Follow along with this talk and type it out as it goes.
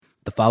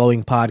The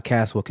following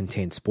podcast will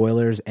contain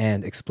spoilers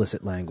and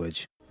explicit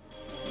language.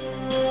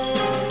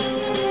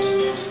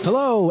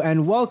 Hello,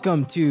 and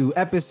welcome to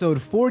episode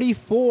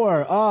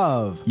 44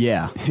 of...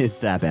 Yeah, it's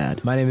that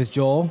bad. My name is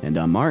Joel. And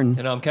I'm Martin.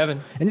 And I'm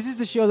Kevin. And this is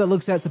the show that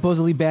looks at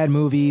supposedly bad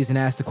movies and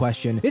asks the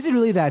question, is it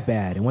really that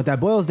bad? And what that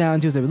boils down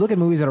to is that we look at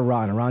movies that are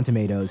rotten on Rotten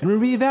Tomatoes, and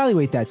we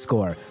reevaluate that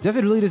score. Does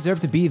it really deserve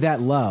to be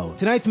that low?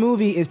 Tonight's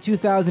movie is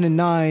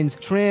 2009's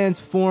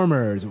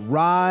Transformers: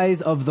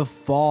 Rise of the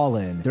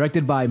Fallen,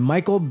 directed by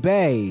Michael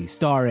Bay,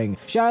 starring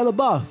Shia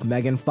LaBeouf,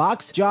 Megan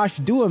Fox, Josh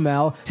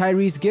Duhamel,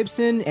 Tyrese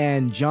Gibson,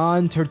 and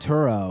John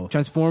Turturro.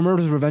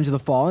 Transformers: Revenge of the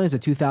Fallen is a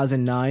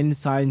 2009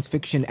 science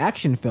fiction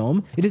action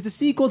film. It is the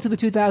sequel to the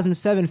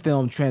 2007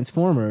 film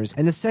Transformers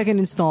and the second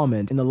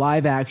installment in the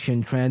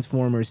live-action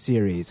Transformers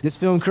series. This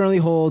film currently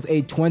holds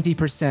a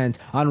 20%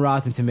 on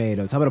Rotten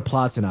Tomatoes. How about a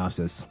plot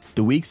synopsis?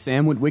 The week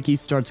Sam Witwicky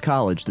starts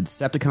college, the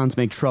Decepticons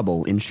make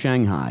trouble in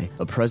Shanghai.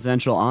 A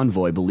presidential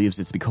envoy believes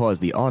it's because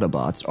the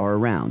Autobots are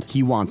around.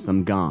 He wants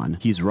them gone.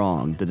 He's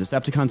wrong. The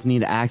Decepticons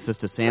need access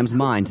to Sam's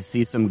mind to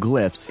see some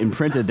glyphs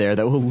imprinted there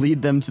that will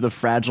lead them to the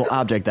fragile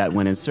object that,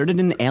 when inserted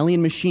in an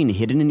alien machine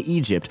hidden in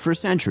Egypt for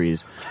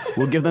centuries,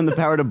 will give them the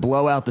power to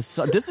blow out the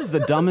sun. This is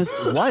the dumbest...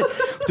 What?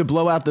 To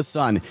blow out the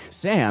sun.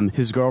 Sam,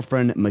 his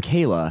girlfriend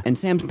Michaela, and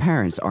Sam's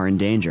parents are in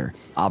danger.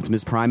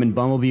 Optimus Prime and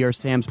Bumblebee are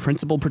Sam's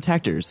principal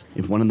protectors.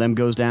 If one of them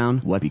goes down,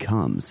 what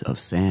becomes of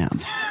Sam?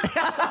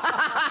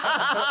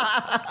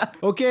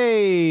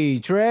 Okay,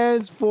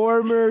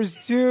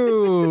 Transformers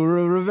 2,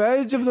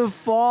 Revenge of the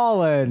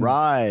Fallen.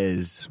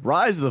 Rise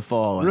of the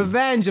Fallen.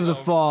 Revenge of the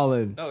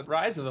Fallen. No,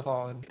 Rise of the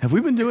Fallen. Have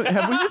we been saying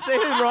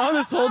it wrong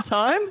this whole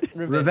time?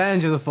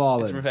 Revenge of the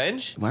Fallen. It's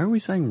Revenge? Why are we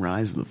saying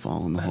Rise of the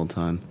Fallen the whole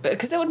time?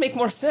 Because that would make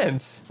more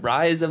sense.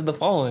 Rise of the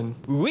Fallen.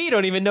 We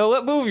don't even know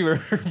what movie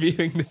we're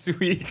reviewing this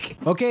week.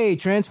 Okay,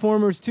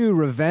 Transformers 2,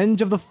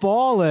 Revenge of the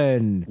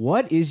Fallen.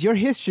 What is your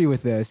history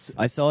with this?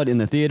 I saw it in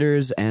the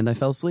theaters and I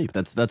fell asleep.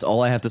 That's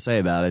all I have to say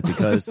about it,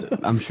 because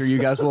I'm sure you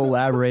guys will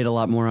elaborate a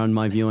lot more on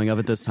my viewing of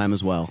it this time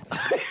as well.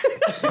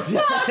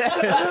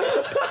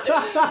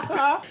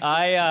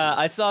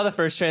 I saw the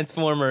first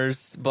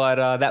Transformers,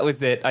 but that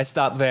was it. I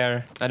stopped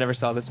there. I never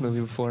saw this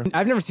movie before.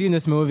 I've never seen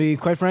this movie.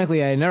 Quite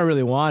frankly, I never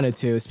really wanted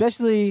to.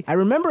 Especially, I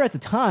remember at the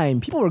time,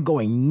 people were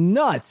going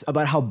nuts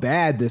about how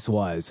bad this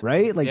was,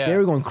 right? Like, they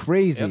were going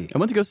crazy. Yep. I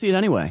went to go see it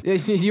anyway.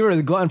 You were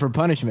a glutton for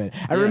punishment.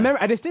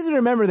 I distinctly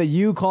remember that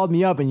you called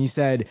me up and you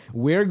said,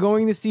 we're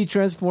going to see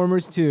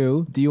Transformers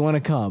 2. Do you want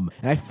to come?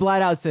 And I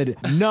flat out said,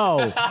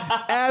 no,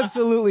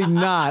 absolutely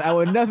not. I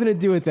want nothing to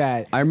do with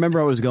that. I remember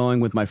I was going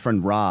with my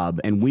friend Rob,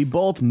 and we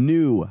both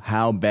knew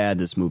how bad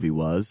this movie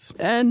was,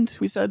 and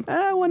we said,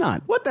 why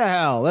not? What the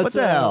hell?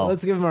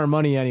 Let's give him our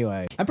money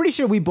anyway. I'm pretty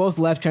sure we both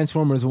left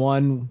Transformers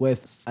 1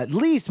 with at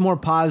least more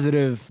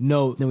positive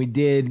note than we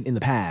did in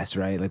the past,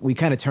 right? Like, we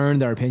kind of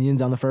turned our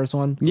opinions on the first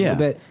one a little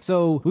bit.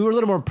 So we were a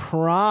little more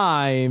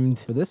primed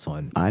for this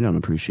one. I don't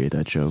appreciate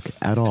that joke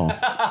at all.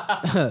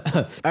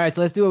 All right,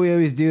 so let's do what we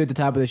always do at the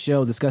top of the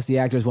show, discuss the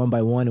actors one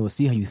by one, and we'll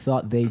see how you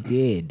thought they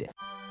did.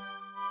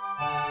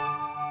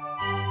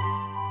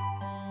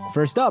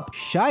 First up,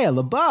 Shia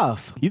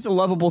LaBeouf. He's a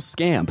lovable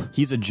scamp.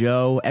 He's a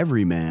Joe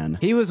everyman.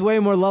 He was way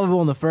more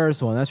lovable in the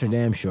first one, that's for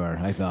damn sure,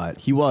 I thought.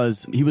 He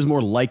was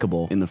more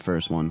likable in the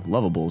first one.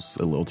 Lovable's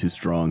a little too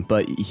strong,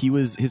 but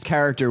his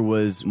character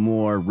was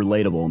more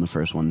relatable in the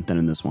first one than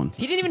in this one.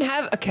 He didn't even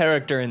have a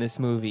character in this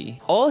movie.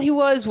 All he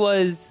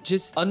was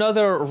just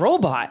another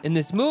robot in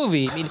this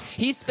movie. I mean,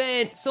 he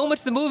spent so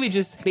much of the movie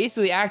just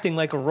basically acting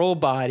like a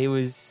robot. He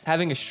was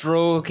having a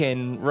stroke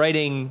and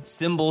writing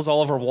symbols all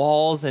over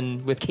walls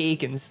and with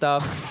cake and stuff.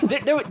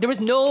 There was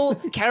no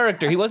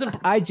character. He wasn't...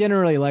 I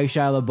generally like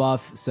Shia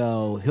LaBeouf,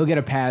 so he'll get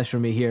a pass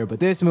from me here. But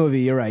this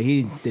movie, you're right,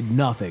 he did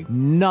nothing.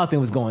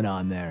 Nothing was going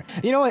on there.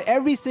 You know what?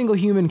 Every single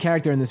human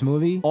character in this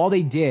movie, all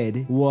they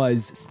did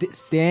was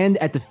stand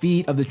at the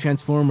feet of the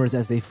Transformers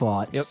as they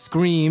fought,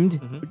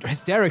 screamed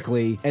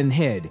hysterically, and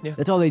hid. Yeah.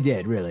 That's all they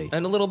did, really.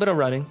 And a little bit of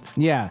running.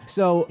 Yeah.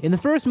 So in the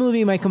first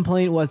movie, my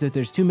complaint was that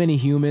there's too many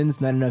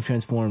humans, not enough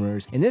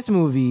Transformers. In this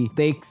movie,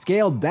 they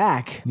scaled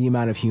back the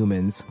amount of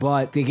humans,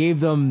 but they gave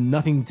them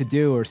nothing to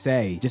do or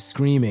say, just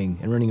screaming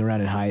and running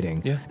around and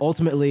hiding. Yeah.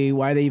 Ultimately,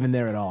 why are they even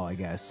there at all, I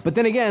guess? But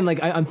then again,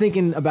 like, I'm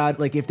thinking about,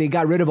 like, if they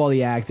got rid of all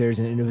the actors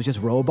and it was just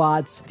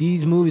robots,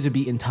 these movies would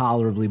be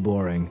intolerably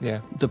boring.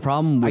 Yeah. The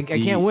problem with I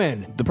can't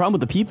win. The problem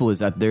with the people is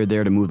that they're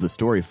there to move the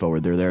story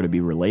forward. They're there to be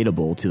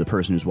relatable to the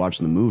person who's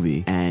watching the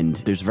movie, and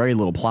there's very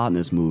little plot in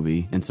this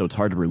movie, and so it's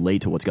hard to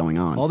relate to what's going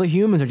on. All the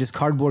humans are just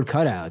cardboard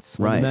cutouts,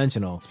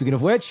 one-dimensional. Speaking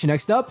of which,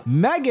 next up,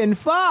 Megan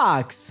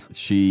Fox.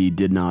 She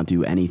did not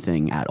do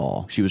anything at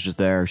all. She was just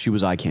there. She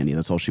was eye candy.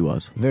 That's all she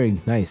was.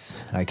 Very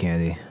nice eye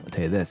candy.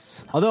 tell you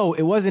this. Although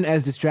it wasn't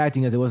as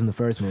distracting as it was in the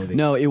first movie.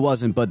 No, it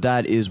wasn't, but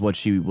that is what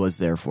she was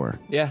there for.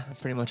 Yeah,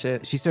 that's pretty much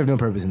it. She served no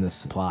purpose in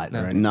this plot,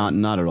 right?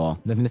 Not at all.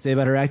 Nothing to say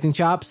about her acting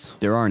chops?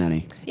 There aren't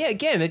any. Yeah,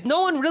 again,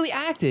 no one really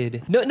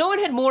acted. No one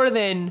had more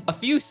than a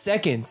few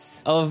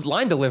seconds of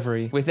line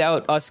delivery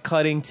without us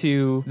cutting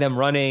to them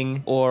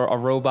running or a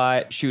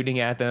robot shooting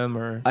at them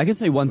or... I can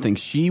say one thing.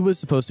 She was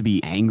supposed to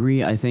be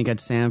angry, I think, at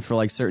Sam for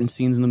like certain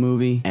scenes in the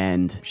movie,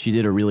 and she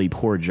did a really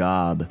poor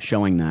job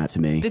showing that to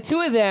me. The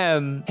two of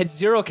them had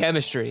zero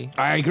chemistry.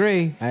 I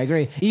agree.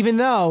 Even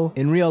though,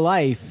 in real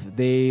life,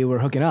 they were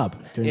hooking up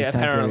during Yeah, this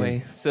time apparently.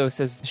 period. So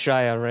says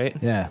Shia, right?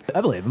 Yeah,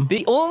 I believe him.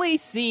 The only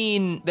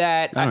scene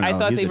that I don't I know,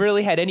 thought he's they a-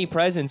 really had any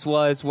presence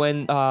was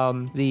when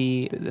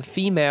the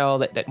female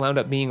that wound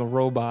up being a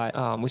robot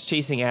was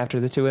chasing after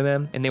the two of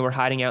them, and they were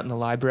hiding out in the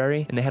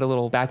library, and they had a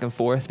little back and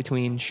forth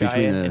between Shia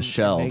Between the and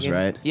shelves, Megan.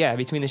 right? Yeah,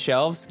 between the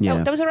shelves.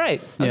 Yeah. That was all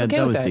right. I was Yeah, okay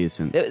that with was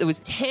decent. It was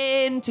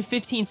 10 to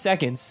 15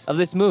 seconds of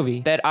this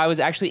movie that I was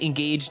actually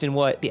engaged in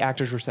what the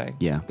actors were saying.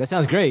 Yeah. That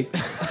sounds great.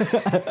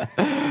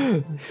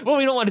 Well,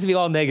 we don't want it to be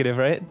all negative,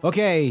 right?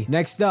 Okay,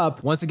 next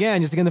up, once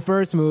again, just like in the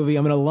first movie,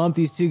 I'm going to lump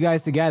these two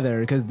guys together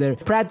because they're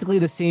practically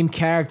the same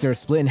character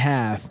split in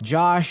half.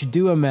 Josh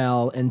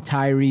Duhamel and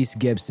Tyrese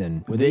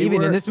Gibson. Were they even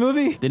were- in this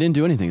movie? They didn't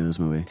do anything in this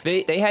movie.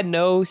 They had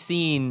no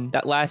scene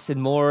that lasted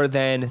more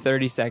than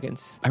 30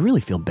 seconds. I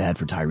really feel bad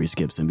for Tyrese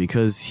Gibson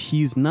because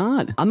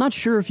I'm not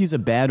sure if he's a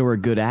bad or a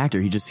good actor.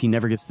 He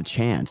never gets the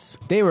chance.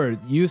 They were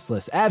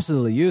useless,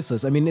 absolutely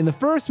useless. I mean, in the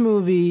first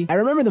movie, I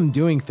remember them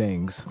doing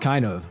things,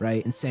 kind of,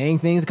 right? And saying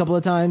things a couple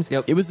of times.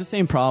 Yep. It was the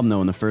same problem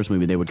though in the first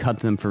movie. They would cut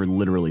them for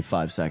literally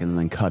 5 seconds and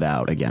then cut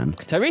out again.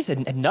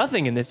 Tyrese had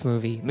nothing in this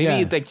movie. Maybe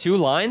Yeah. like 2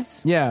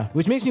 lines. Yeah,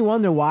 which makes me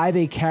wonder why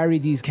they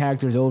carried these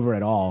characters over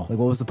at all. Like,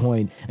 what was the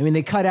point? I mean,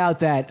 they cut out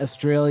that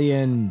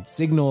Australian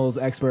signals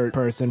expert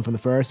person from the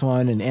first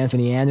one, and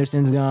Anthony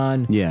Anderson's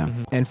gone. Yeah.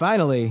 And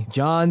finally,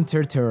 John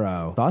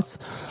Turturro. Thoughts?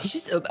 He's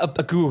just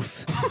a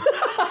goof.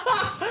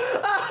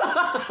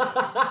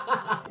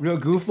 Real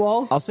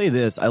goofball? I'll say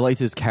this, I liked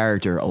his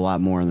character a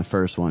lot more in the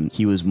first one.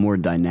 He was more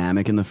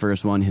dynamic in the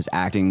first one. His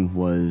acting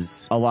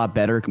was a lot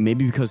better,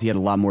 maybe because he had a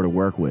lot more to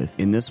work with.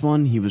 In this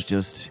one, he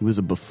was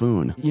a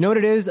buffoon. You know what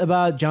it is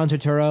about John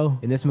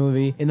Turturro in this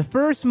movie? In the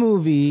first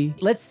movie,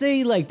 let's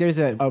say like there's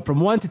a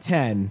from 1 to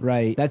 10,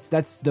 right? That's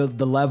the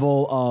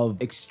level of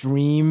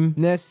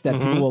extremeness that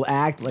people will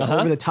act like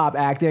over the top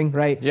acting,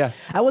 right? Yeah.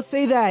 I would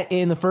say that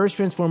in the first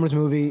Transformers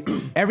movie,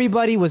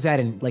 everybody was at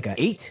an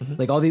 8.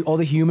 Like all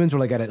the humans were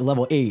like at a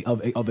level 8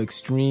 of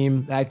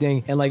extreme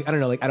acting, and like I don't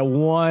know, like at a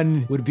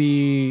 1 would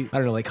be I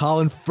don't know, like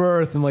Colin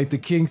Firth and like the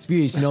King's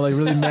Speech, you know, like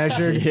really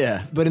measured.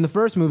 Yeah. But in the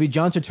first movie,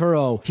 John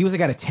Turturro, he was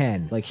like at a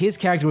 10. Like his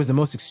character was the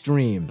most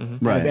extreme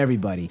out Right. of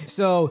everybody.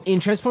 So in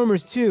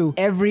Transformers 2,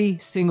 every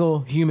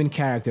single human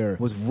character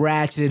was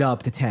ratcheted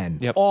up to 10.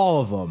 Yep.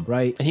 All of them,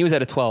 right? And he was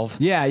at a 12.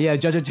 Yeah,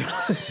 John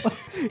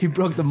Turturro, he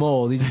broke the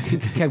mold. He just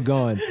kept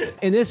going.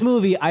 In this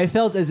movie, I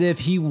felt as if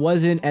he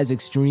wasn't as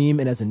extreme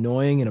and as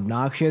annoying and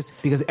obnoxious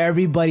because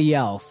everybody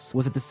else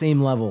was at the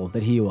same level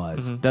that he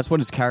was. That's what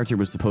his character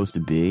was supposed to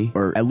be,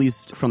 or at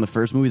least from the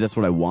first movie, that's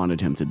what I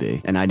wanted him to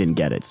be, and I didn't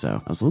get it,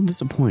 so I was a little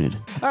disappointed.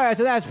 All right,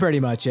 so that's pretty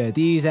much it.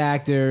 These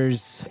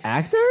actors...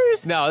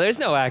 Actors? No, there's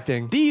no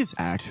acting. These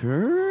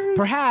actors...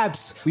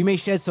 Perhaps we may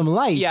shed some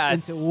light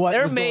Yes, into what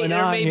there was going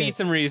there on may here. be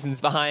some reasons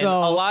behind So-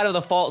 a lot of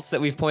the faults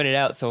that we've pointed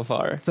out so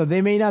far. So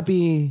they may not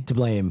be to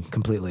blame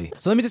completely.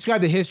 So let me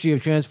describe the history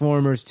of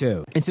Transformers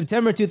 2. In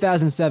September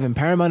 2007,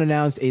 Paramount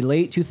announced a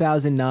late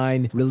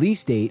 2009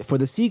 release date for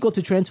the sequel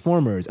to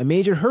Transformers. A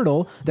major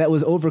hurdle that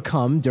was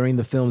overcome during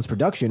the film's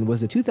production was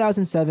the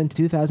 2007 to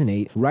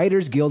 2008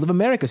 Writers Guild of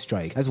America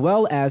strike, as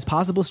well as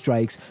possible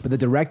strikes by the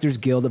Directors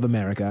Guild of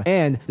America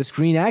and the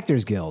Screen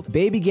Actors Guild.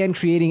 Bay began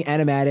creating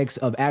animatics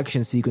of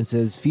action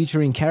sequences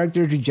featuring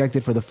characters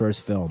rejected for the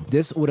first film.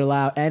 This would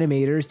allow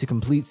animators to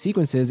complete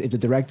sequences if the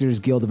Directors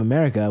Guild of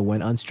America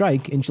went on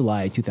strike in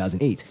July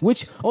 2008,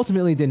 which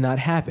ultimately did not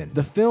happen.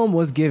 The film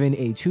was given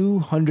a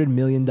 $200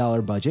 million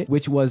budget,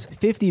 which was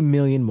 $50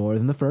 million more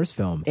than the first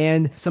film,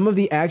 and some of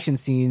the action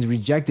scenes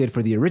rejected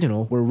for the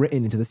original were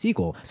written into the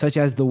sequel, such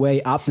as the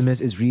way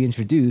Optimus is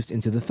reintroduced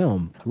into the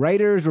film.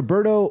 Writers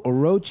Roberto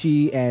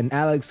Orochi and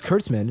Alex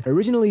Kurtzman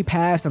originally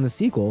passed on the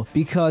sequel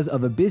because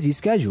of a busy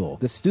schedule.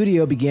 The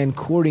studio began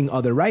courting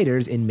other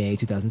writers in May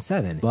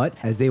 2007, but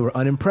as they were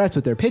unimpressed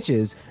with their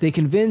pitches, they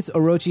convinced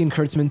Orochi and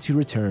Kurtzman to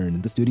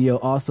return. The studio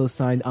also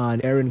signed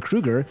on Aaron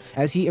Kruger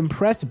as he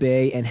impressed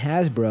Bay and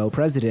Hasbro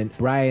president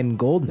Brian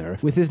Goldner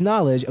with his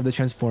knowledge of the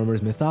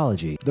Transformers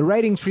mythology. The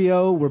writing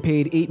trio were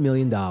paid $8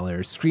 million.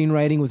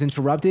 Screenwriting was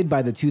interrupted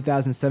by the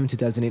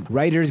 2007-2008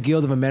 Writers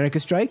Guild of America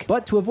strike,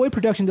 but to avoid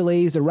production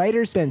delays, the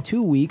writers spent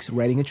 2 weeks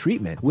writing a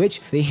treatment,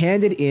 which they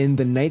handed in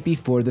the night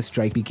before the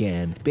strike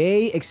began.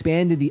 Bay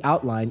expanded the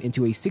outline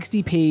into a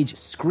 60-page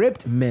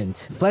script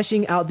mint,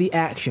 fleshing out the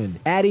action,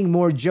 adding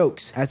more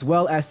jokes, as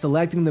well as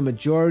selecting the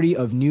majority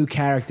of new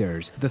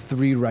characters. The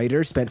 3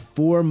 writers spent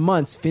 4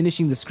 months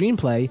finishing the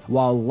screenplay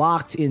while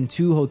locked in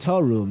 2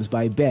 hotel rooms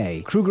by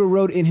Bay. Kruger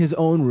wrote in his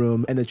own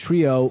room, and the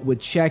trio trio would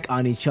check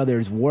on each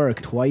other's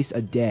work twice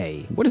a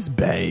day. What is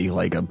Bay?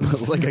 Like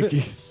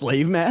a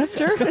slave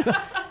master?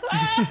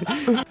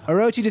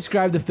 Orochi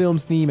described the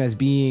film's theme as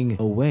being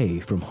away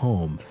from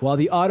home, while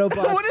the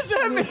Autobots... What does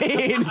that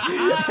mean?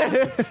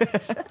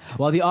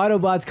 While the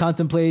Autobots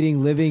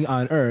contemplating living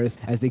on Earth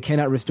as they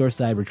cannot restore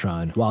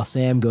Cybertron, while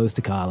Sam goes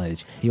to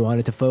college. He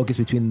wanted to focus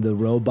between the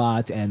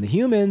robots and the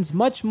humans,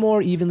 much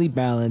more evenly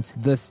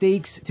balanced, the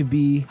stakes to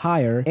be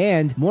higher,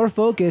 and more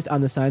focused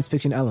on the science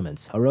fiction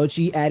elements.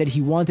 Orochi added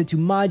he wanted to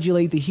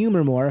modulate the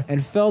humor more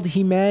and felt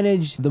he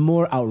managed the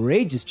more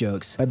outrageous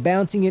jokes by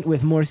balancing it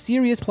with more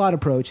serious plot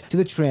approach to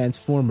the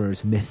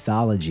Transformers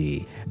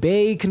mythology.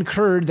 Bay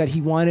concurred that he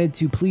wanted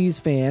to please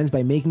fans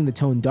by making the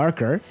tone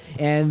darker,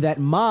 and that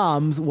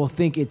moms will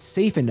think it's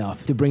safe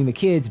enough to bring the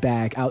kids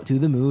back out to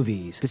the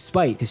movies,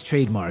 despite his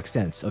trademark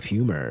sense of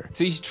humor.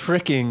 So he's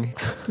tricking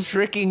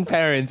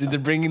parents into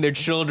bringing their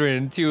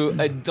children to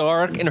a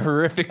dark and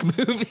horrific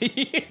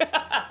movie.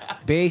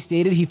 Bay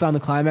stated he found the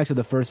climax of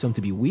the first film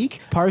to be weak,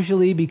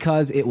 partially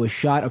because it was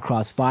shot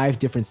across 5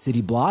 different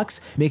city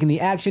blocks, making the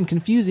action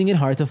confusing and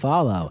hard to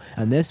follow.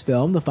 On this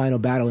film, the final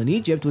battle in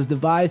Egypt was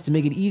devised to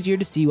make it easier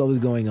to see what was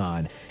going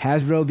on.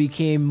 Hasbro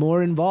became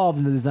more involved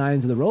in the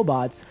designs of the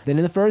robots than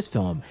in the first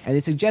film, and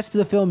they suggested to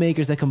the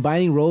filmmakers that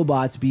combining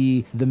robots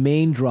be the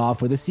main draw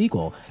for the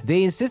sequel.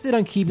 They insisted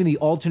on keeping the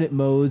alternate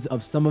modes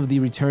of some of the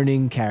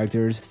returning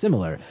characters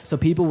similar, so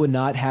people would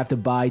not have to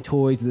buy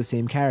toys of the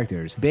same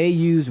characters. Bay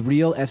used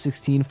real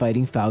F-16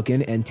 fighting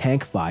Falcon and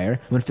tank fire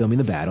when filming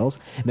the battles.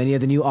 Many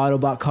of the new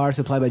Autobot cars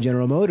supplied by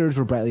General Motors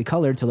were brightly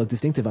colored to look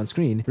distinctive on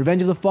screen.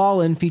 Revenge of the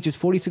Fallen features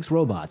 46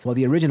 robots, while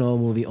the original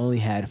movie only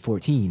had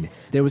 14.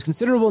 There was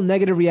considerable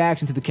negative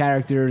reaction to the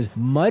characters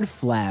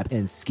Mudflap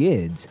and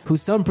Skids, who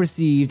some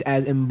perceived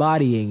as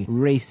embodying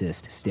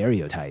racist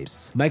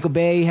stereotypes. Michael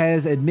Bay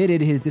has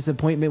admitted his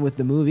disappointment with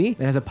the movie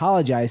and has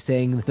apologized,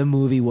 saying the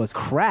movie was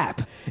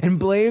crap, and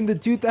blamed the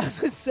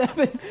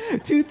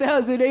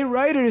 2007-2008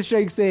 writer's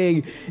strike,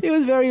 saying it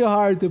was very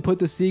hard to put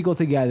the sequel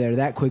together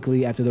that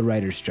quickly after the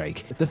writer's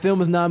strike. The film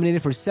was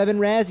nominated for 7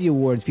 Razzie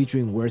Awards,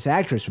 featuring Worst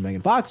Actress for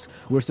Megan Fox,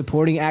 Worst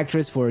Supporting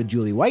Actress for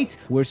Julie White,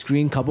 Worst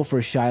Screen Couple for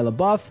Shia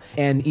LaBeouf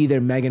and either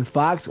Megan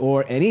Fox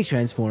or any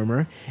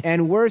Transformer,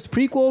 and Worst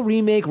Prequel,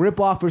 Remake,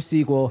 Ripoff, or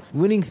Sequel,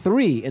 winning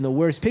 3 in the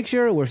Worst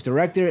Picture, Worst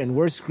Director, and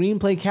Worst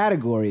Screenplay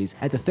categories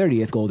at the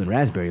 30th Golden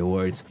Raspberry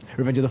Awards.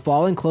 Revenge of the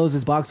Fallen closed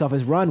its box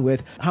office run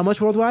with how much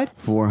worldwide?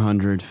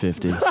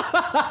 450.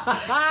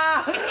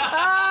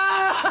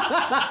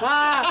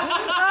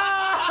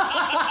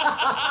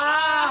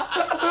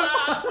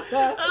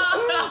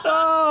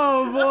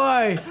 Oh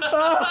boy.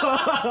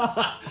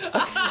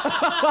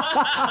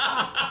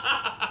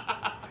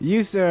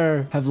 You,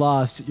 sir, have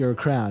lost your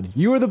crown.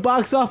 You were the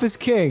box office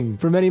king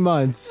for many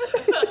months.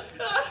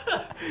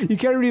 You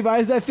can't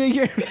revise that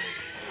figure?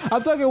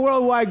 I'm talking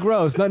worldwide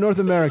gross, not North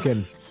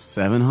American.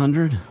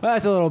 700?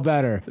 That's a little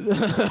better.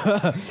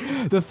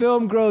 The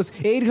film grossed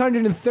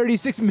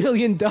 $836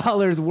 million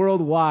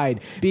worldwide,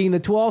 being the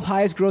 12th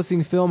highest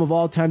grossing film of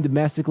all time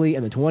domestically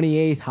and the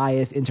 28th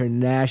highest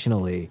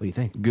internationally. What do you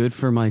think? Good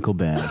for Michael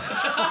Bay.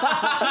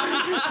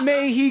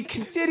 May he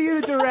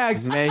continue to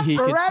direct May he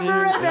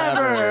forever and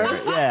ever.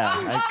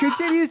 Yeah.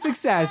 Continued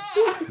success.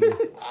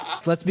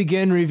 Let's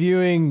begin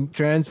reviewing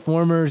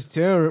Transformers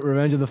 2,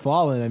 Revenge of the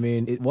Fallen. I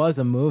mean, it was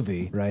a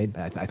movie, right?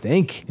 I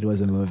think it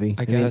was a movie.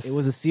 I guess. It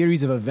was a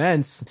series of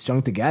events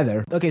strung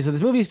together. Okay, so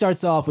this movie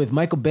starts off with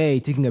Michael Bay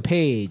taking a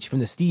page from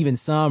the Stephen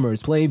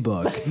Sommers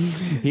playbook.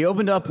 He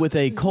opened up with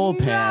a coal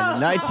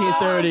pan,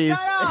 1930s.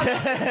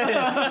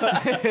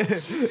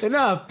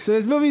 Enough. So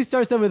this movie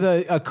starts off with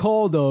a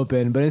cold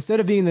open, but instead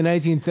of being the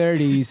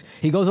 1930s,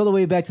 he goes all the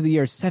way back to the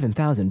year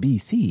 7000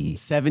 BC.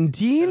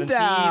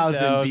 17,000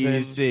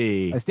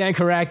 BC. I stand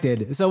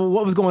corrected. So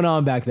what was going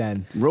on back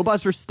then?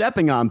 Robots were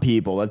stepping on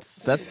people.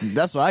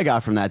 That's what I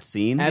got from that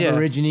scene.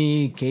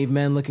 Aborigine,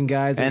 caveman looking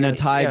guys. And a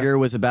tiger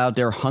was about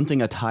there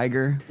hunting a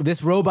tiger.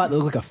 This robot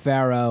looked like a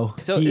pharaoh.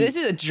 So this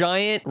is a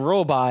giant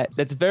robot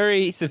that's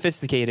very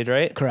sophisticated,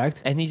 right?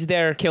 Correct. And he's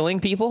there killing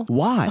people?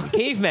 Why?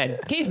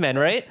 Cavemen,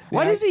 right?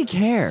 Why does he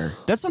care?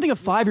 That's something a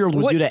 5-year-old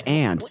would do to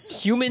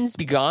ants. Humans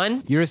be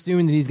gone? You're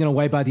assuming that he's going to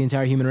wipe out the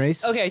entire human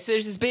race? Okay, so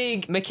there's this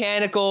big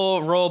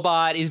mechanical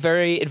robot. He's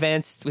very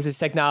advanced with his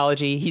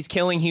technology. He's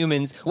killing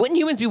humans. Wouldn't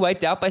humans be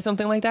wiped out by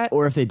something like that?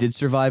 Or if they did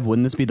survive,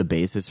 wouldn't this be the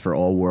basis for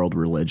all world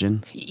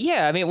religion?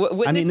 Yeah, I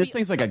mean, this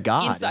thing's like a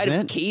god, inside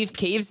isn't of it?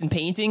 caves and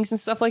paintings and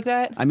stuff like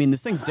that. I mean,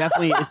 this thing's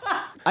definitely.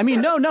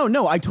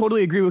 No. I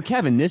totally agree with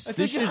Kevin. This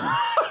should.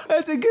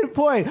 That's a good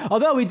point.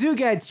 Although we do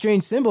get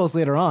strange symbols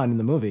later on in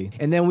the movie.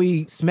 And then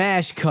we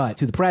smash cut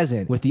to the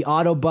present with the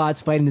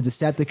Autobots fighting the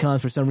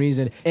Decepticons for some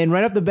reason. And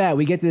right off the bat,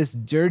 we get this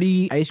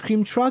dirty ice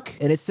cream truck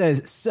and it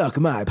says, "Suck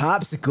my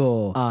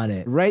popsicle" on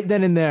it. Right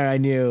then and there, I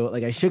knew,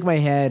 like, I shook my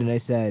head and I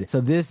said,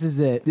 so this is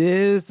it.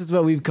 This is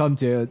what we've come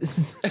to.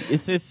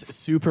 It's this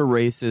super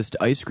racist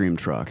ice cream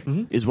truck,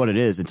 is what it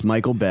is. It's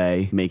Michael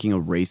Bay making a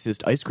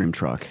racist ice cream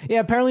truck. Yeah,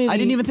 apparently. I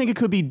didn't even think it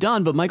could be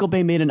done, but Michael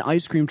Bay made an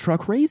ice cream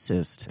truck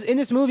racist. In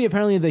this movie,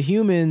 apparently the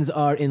humans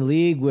are in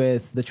league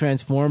with the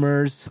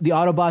Transformers. The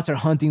Autobots are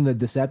hunting the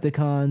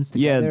Decepticons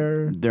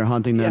together. Yeah, they're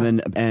hunting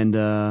them, and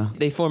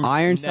They form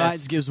Ironsides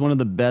nests. gives one of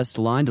the best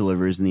line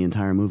deliveries in the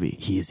entire movie.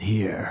 He's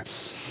here.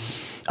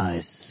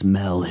 I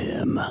smell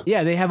him.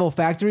 Yeah, they have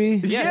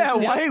olfactory. Yeah,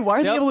 why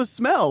are they Yep. able to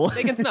smell?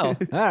 They can smell. All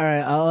right,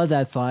 I'll let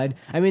that slide.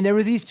 I mean, there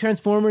were these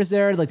Transformers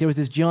there. Like, there was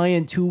this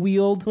giant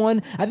two-wheeled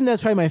one. I think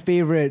that's probably my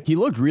favorite He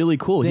looked really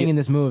cool. thing in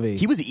this movie.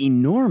 He was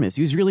enormous.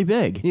 He was really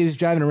big. He was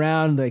driving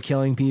around, like,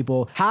 killing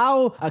people.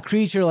 How a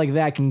creature like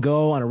that can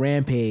go on a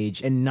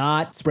rampage and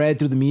not spread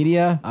through the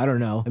media, I don't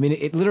know. I mean,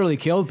 it literally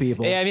killed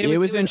people. Yeah, I mean, It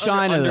was in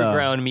China, though.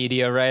 underground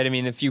media, right? I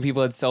mean, a few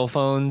people had cell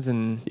phones,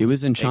 and It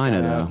was in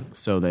China, got though, out.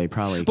 so they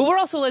probably... but we're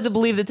also led to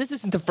believe that this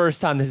isn't the first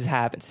time this has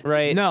happened,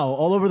 right? No,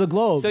 all over the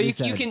globe. So they you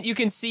said.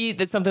 can see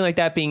that something like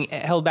that being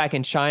held back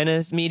in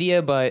China's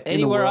media, but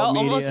anywhere world else,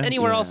 almost media,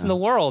 anywhere else yeah. in the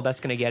world, that's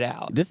going to get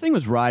out. This thing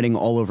was riding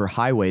all over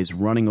highways,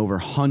 running over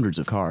hundreds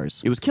of cars.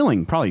 It was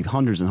killing probably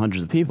hundreds and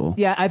hundreds of people.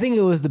 Yeah, I think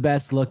it was the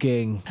best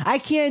looking. I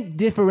can't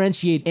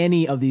differentiate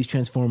any of these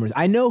Transformers.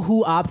 I know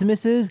who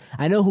Optimus is,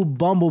 I know who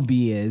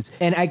Bumblebee is,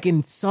 and I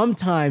can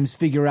sometimes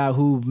figure out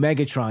who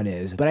Megatron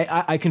is, but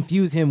I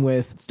confuse him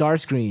with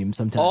Starscream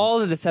sometimes. All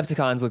the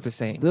Decepticons look the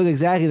same. They look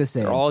exactly the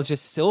same. They're all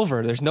just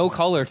silver. There's no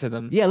color to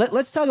them. Yeah,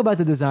 let's talk about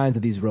the designs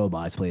of these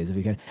robots, please, if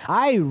we can.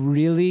 I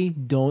really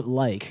don't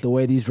like the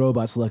way these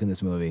robots look in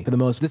this movie. For the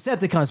most,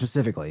 Decepticons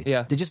specifically.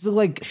 Yeah. They just look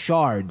like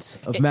shards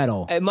of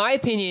metal. In my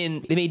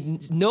opinion, they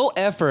made no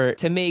effort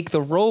to make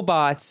the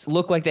robots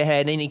look like they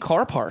had any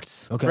car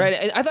parts. Okay.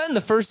 Right? I thought in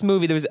the first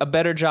movie there was a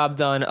better job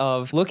done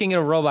of looking at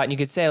a robot and you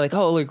could say like,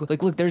 oh,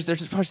 look, there's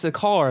parts of the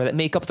car that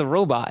make up the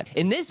robot.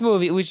 In this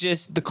movie, it was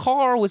just the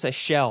car was a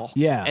shell.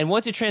 Yeah. And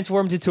once it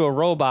transformed into a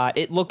robot,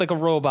 it looked like a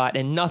robot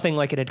and nothing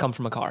like it had come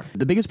from a car.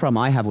 The biggest problem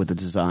I have with the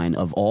design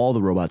of all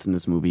the robots in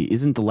this movie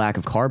isn't the lack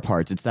of car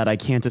parts. It's that I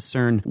can't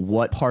discern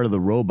what part of the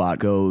robot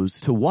goes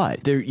to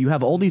what. There, you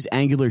have all these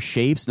angular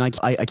shapes, and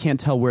I can't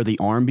tell where the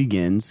arm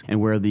begins and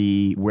where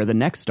the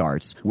neck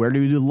starts. Where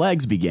do the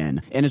legs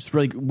begin? And it's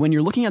like when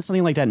you're looking at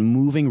something like that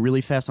moving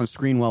really fast on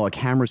screen while a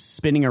camera's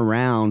spinning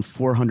around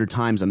 400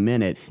 times a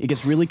minute, it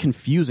gets really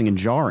confusing and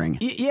jarring.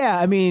 Yeah,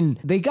 I mean,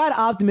 they got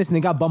Optimus and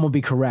they got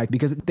Bumblebee correct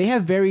because they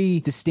have very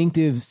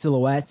distinctive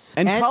silhouettes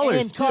And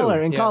colors, and too.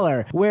 color and Yeah.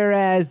 color.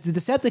 Whereas the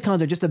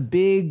Decepticons are just a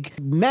big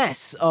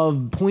mess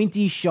of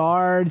pointy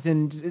shards,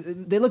 and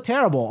they look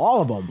terrible,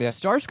 all of them. Yeah.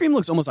 Starscream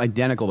looks almost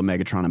identical to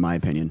Megatron, in my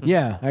opinion.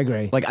 Yeah, I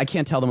agree. Like, I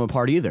can't tell them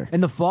apart either.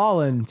 And the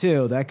Fallen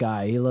too. That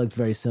guy, he looks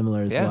very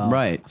similar as Yeah. well.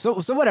 Right. So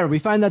whatever. We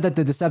find out that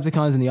the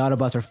Decepticons and the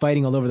Autobots are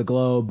fighting all over the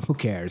globe. Who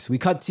cares? We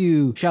cut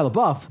to Shia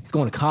LaBeouf. He's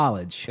going to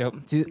college. Yep.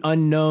 To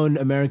unknown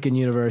American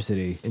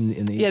university in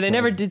the Yeah, East they Coast.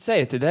 never did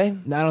say it, did they?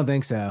 I don't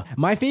think so.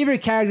 My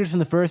favorite characters from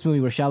the first movie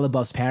were Shia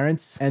LaBeouf's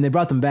parents, and they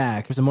brought them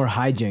back for some more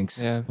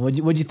hijinks. Yeah.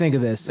 What'd you think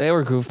of this? They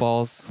were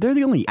goofballs. They're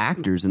the only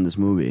actors in this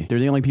movie. They're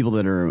the only people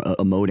that are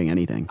emoting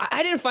anything.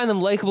 I didn't find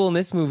them likable in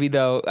this movie,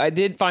 though. I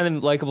did find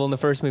them likable in the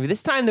first movie.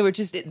 This time, they were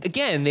just,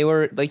 again, they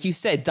were, like you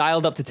said,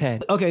 dialed up to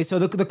 10. Okay, so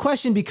the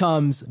question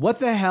becomes, what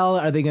the hell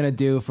are they going to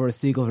do for a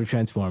sequel for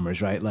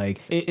Transformers, right? Like,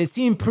 it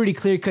seemed pretty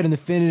clear-cut and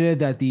definitive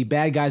that the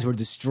bad guys were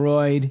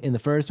destroyed in the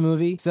first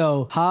movie.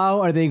 So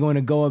how are they going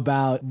to go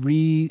about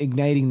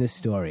reigniting this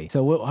story?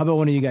 So how about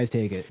one of you guys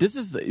take it? This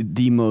is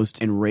the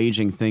most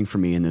enraging thing for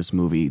me in this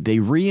movie. They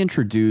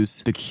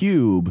reintroduce the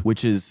cube,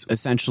 which is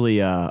essentially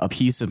a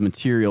piece of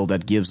material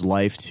that gives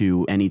life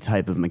to any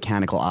type of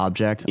mechanical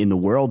object in the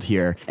world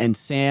here. And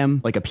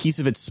Sam, like a piece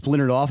of it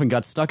splintered off and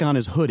got stuck on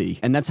his hoodie.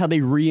 And that's how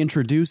they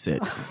reintroduce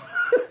it.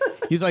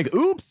 He's like,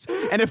 oops,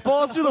 and it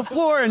falls through the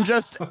floor and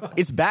just,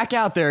 it's back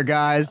out there,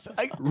 guys.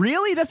 Like,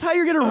 really? That's how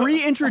you're going to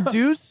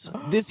reintroduce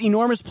this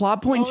enormous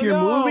plot point into your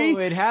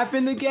movie? It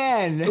happened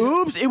again.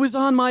 Oops, it was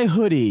on my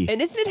hoodie.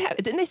 And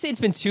didn't they say it's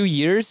been 2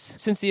 years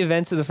since the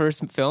events of the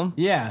first film?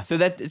 Yeah. So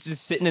that it's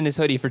just sitting in his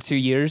hoodie for 2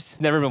 years,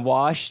 never been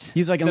washed.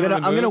 He's like, I'm never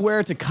gonna been moved.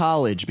 wear it to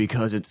college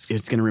because it's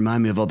gonna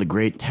remind me of all the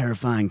great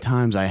terrifying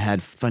times I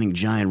had fighting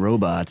giant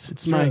robots.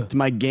 It's True.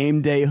 my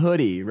game day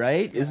hoodie,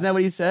 right? Isn't that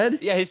what he said?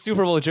 Yeah, his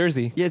Super Bowl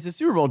jersey. Yeah, it's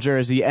a Super Bowl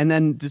jersey, and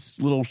then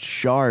this little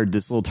shard,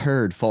 this little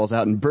turd falls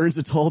out and burns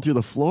its hole through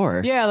the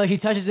floor. Yeah, like he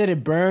touches it,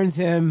 it burns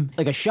him,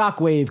 like a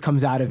shockwave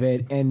comes out of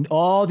it, and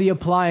all the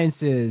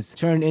appliances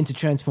turn into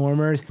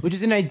Transformers, which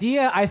is an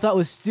idea I thought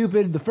was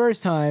stupid the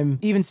first time,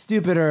 even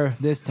stupider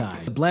this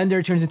time. The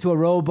blender turns into a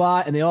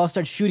robot, and they all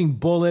start shooting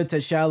bullets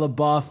at Shia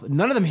LaBeouf.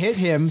 None of them hit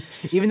him,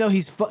 even though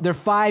they're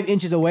 5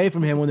 inches away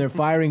from him when they're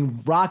firing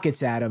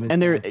rockets at him.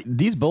 And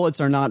these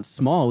bullets are not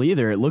small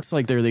either. It looks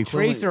like they're the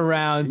equivalent- tracer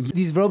rounds.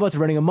 These robots are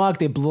running amok.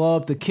 They blow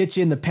up the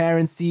kitchen. The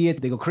parents see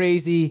it. They go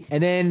crazy.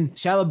 And then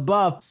Shia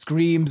LaBeouf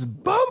screams,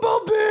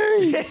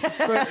 "Bumblebee!"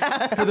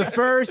 for the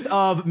first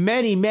of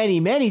many, many,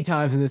 many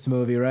times in this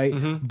movie, right?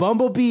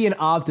 Bumblebee and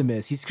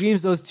Optimus. He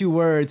screams those two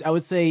words. I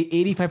would say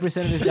 85%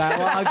 of his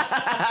dialogue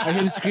are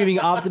him screaming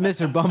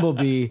Optimus or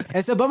Bumblebee.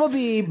 And so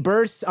Bumblebee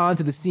bursts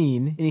onto the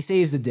scene and he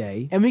saves the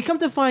day. And we come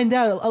to find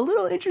out a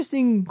little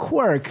interesting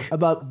quirk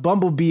about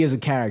Bumblebee as a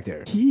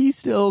character. He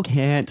still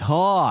can't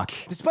talk.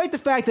 Despite the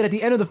fact that at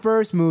the end of the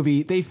first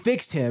movie, they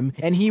fixed him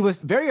and he was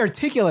very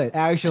articulate,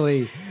 actually.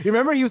 You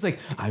remember? He was like,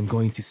 I'm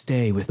going to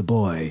stay with the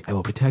boy. I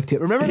will protect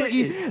him. Remember?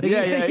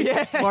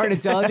 Yeah. Smart and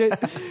intelligent.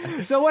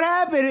 So what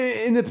happened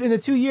in the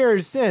 2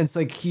 years since?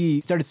 Like,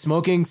 he started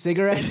smoking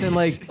cigarettes and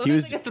like... Well, he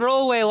was like a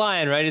throwaway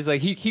line, right? He's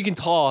like, he can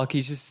talk.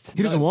 He's just...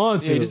 He doesn't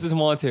want to. Yeah, he just doesn't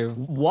want to.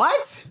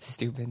 What?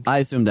 Stupid. I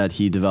assume that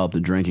he developed a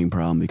drinking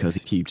problem because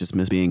he just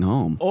missed being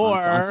home Or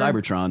on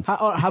Cybertron.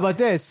 How about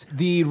this?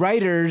 The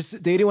writers,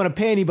 they didn't want to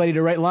pay anybody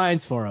to write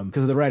lines for him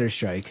because of the writer's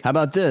strike. How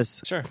about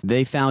this? Sure.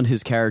 They found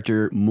his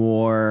character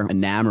more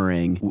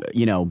enamoring,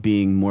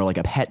 being more like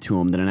a pet to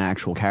him than an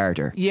actual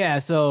character. Yeah,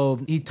 so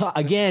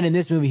again in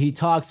this movie, he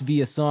talks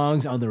via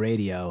songs on the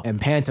radio and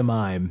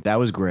pantomime. That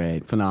was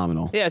great.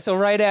 Phenomenal. Yeah, so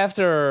right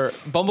after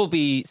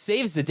Bumblebee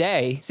saves the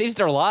day, saves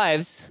their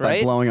lives, By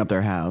right? blowing up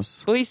their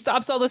house. Well, he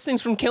stops all those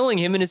things from killing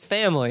him and his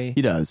family.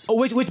 He does. Oh,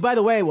 which, by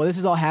the way, while this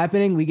is all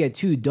happening, we get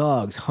two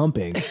dogs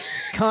humping.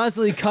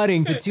 Constantly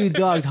cutting to two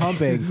dogs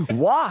humping.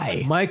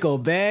 Why? Michael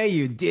Bay,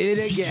 you did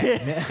it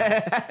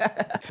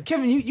again.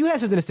 Kevin, you have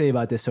something to say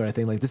about this sort of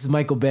thing. Like, this is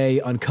Michael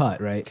Bay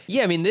uncut, right?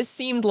 Yeah, I mean, this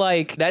seemed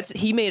like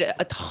he made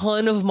a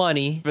ton of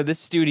money for this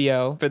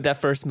studio for that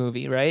first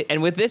movie, right?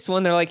 And with this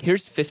one, they're like,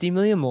 here's 50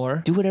 million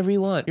more. Do whatever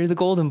you want. You're the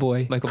golden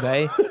boy, Michael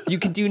Bay. You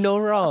can do no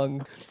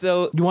wrong.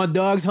 So You want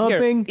dogs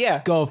humping? Here,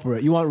 yeah. Go for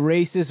it. You want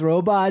racist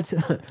robots?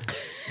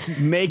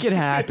 Make it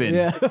happen.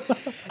 Yeah.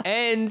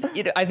 And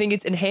I think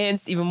it's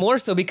enhanced even more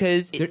so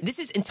because this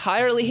is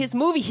entirely his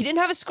movie. He didn't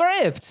have a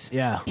script.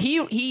 Yeah.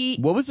 He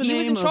What was the he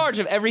was name in charge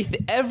of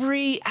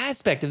every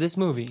aspect of this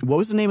movie. What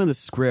was the name of the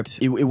script?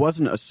 It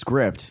wasn't a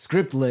script.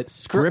 Scriptlet.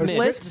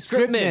 Scriptment.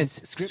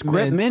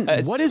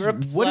 Scriptment? What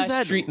is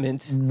that?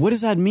 Treatment. What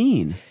does that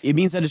mean? It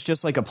means that it's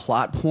just like a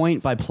plot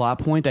point by plot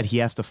point that he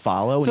has to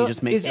follow, So and he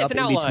just makes it it's up an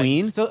in outline.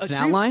 between. So it's an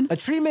outline. A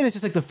treatment is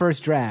just like the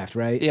first draft,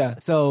 right? Yeah.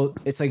 So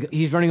it's like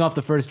he's running off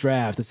the first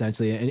draft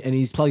essentially, and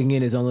he's plugging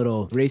in his own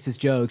little racist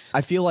jokes. I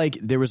feel like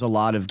there was a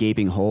lot of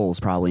gaping holes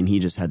probably, and he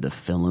just had to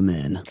fill them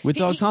in with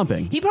dogs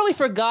humping. He probably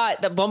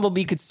forgot that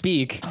Bumblebee could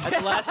speak at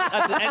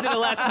the end of the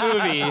last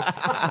movie,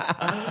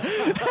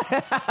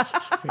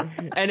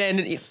 and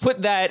then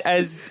put that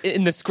as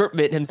in the script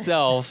bit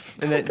himself,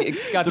 and then it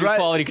got through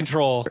quality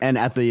control. And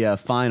at the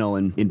final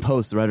and in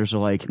post, the writers are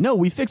like, "No,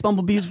 we fixed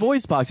Bumblebee's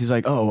voice box." He's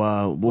like,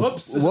 "Oh,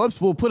 whoops,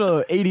 we'll put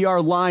a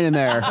ADR line in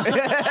there."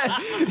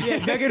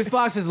 Yeah, Megan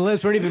Fox's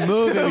lips weren't even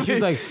moving. And she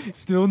was like,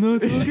 still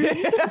not talking?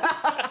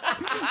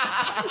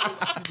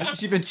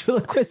 She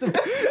ventriloquism.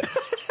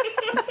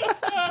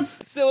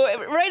 So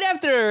right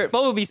after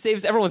Bumblebee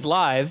saves everyone's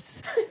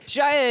lives,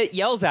 Shia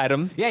yells at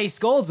him Yeah, he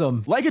scolds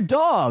him. like a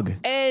dog.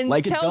 and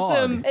like a tells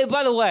dog. him, "Hey,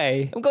 by the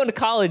way, I'm going to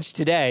college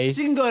today.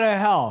 She can go to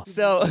hell.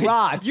 So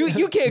Rot.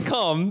 you can't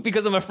come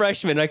because I'm a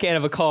freshman. I can't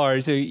have a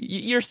car, so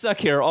you're stuck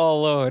here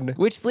all alone."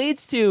 Which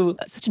leads to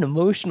such an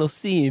emotional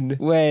scene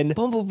when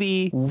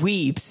Bumblebee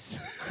weeps.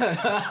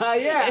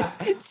 Yeah.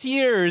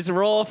 Tears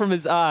roll from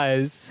his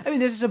eyes. I mean,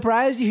 does it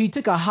surprise you? He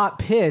took a hot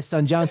piss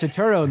on John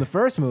Turturro in the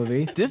first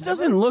movie. This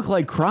doesn't look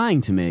like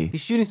crying to me.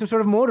 He's shooting some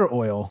sort of motor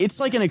oil. It's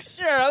like an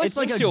Sure, I was it's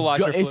like windshield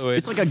washer it's, fluid.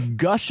 it's like a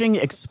gushing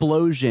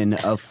explosion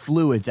of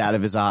fluids out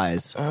of his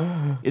eyes.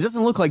 It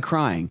doesn't look like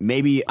crying.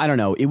 Maybe I don't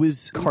know. It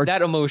was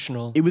That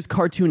emotional. it was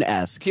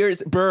cartoon-esque.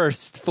 Tears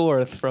burst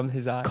forth from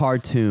his eyes.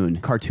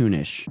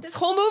 Cartoonish. This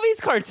whole movie's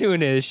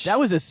cartoonish. That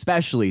was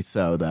especially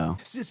so, though.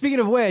 Speaking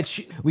of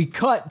which, we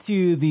cut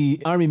to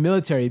the Army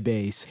military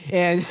base,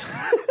 and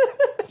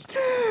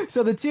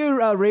so the two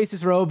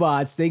racist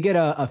robots, they get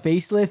a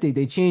facelift.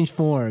 They change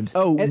forms.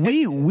 Oh, And-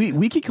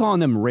 we keep calling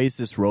them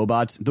racist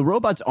robots. The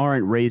robots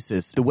aren't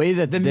racist. The way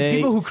that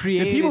people who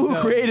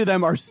created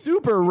them. are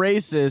super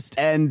racist,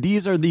 and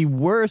these are the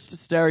worst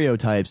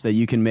stereotypes that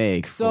you can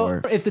make.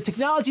 So, if the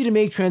technology to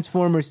make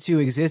Transformers 2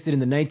 existed in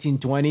the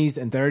 1920s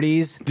and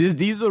 30s,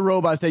 these are the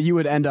robots that you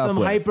would end up some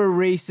with. hyper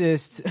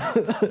racist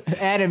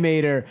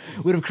animator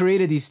would have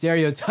created these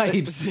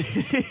stereotypes.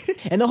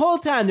 And the whole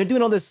time they're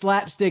doing all this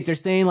slapstick. They're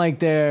saying like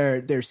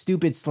their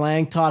stupid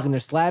slang talk, and they're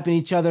slapping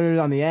each other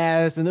on the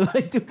ass, and they're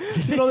like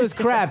doing all this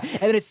crap.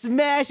 And then it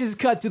smashes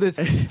cut to this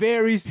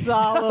very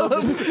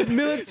solemn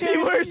military. They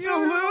were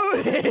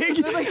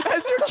saluting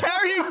as they're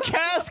carrying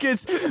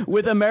caskets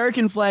with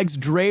American flags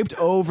draped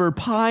over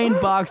pine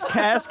box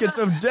caskets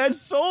of dead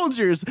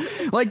soldiers.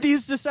 Like,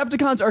 these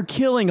Decepticons are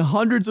killing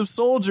hundreds of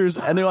soldiers,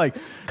 and they're like,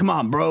 "Come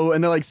on, bro,"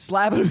 and they're like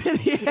slapping them in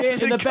the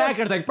ass. In the back,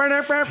 it's like,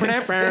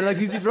 like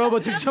these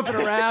robots are jumping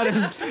around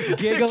and They're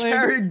giggling.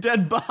 carrying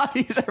dead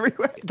bodies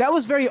everywhere. That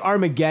was very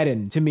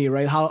Armageddon to me,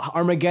 right? How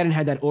Armageddon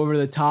had that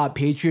over-the-top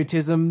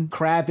patriotism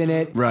crap in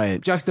it.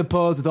 Right.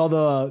 Juxtaposed with all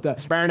the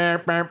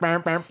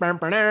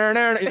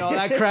you know,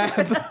 that crap.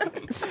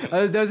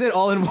 That was it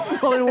all in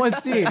all in one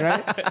scene,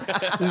 right?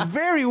 It's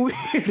very weird.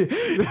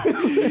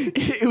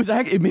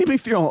 It made me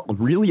feel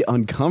really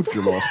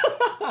uncomfortable.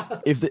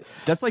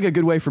 That's like a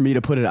good way for me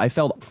to put it. I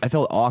felt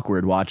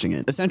awkward watching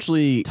it.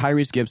 Essentially,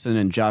 Tyrese Gibson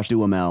and Josh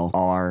Duhamel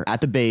are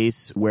at the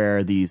base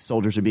where these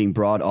soldiers are being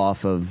brought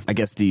off of, I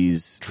guess,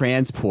 these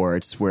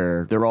transports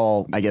where they're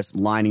all, I guess,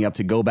 lining up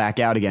to go back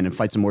out again and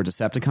fight some more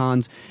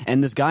Decepticons.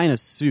 And this guy in a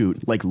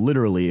suit, like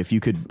literally, if you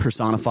could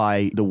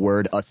personify the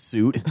word a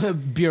suit.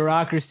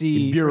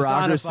 Bureaucracy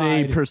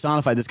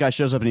personified. This guy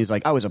shows up and he's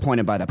like, I was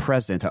appointed by the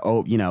president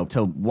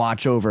to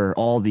watch over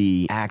all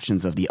the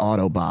actions of the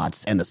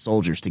Autobots and the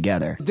soldiers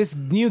together. This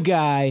new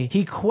guy,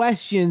 he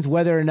questions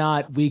whether or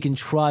not we can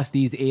trust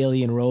these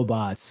alien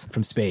robots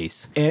from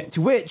space. And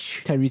to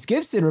which Tyrese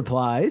Gibson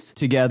replies,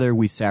 together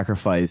we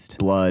sacrificed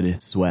blood,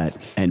 sweat,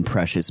 and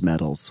precious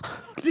metals.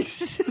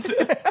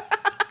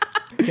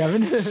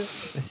 Kevin?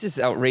 It's just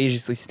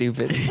outrageously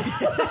stupid.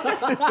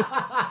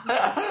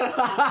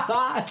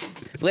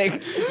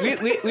 Like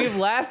we've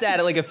laughed at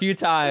it like a few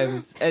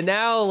times, and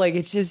now like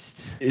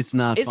it's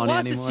not funny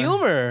lost anymore. its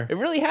humor. It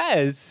really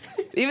has.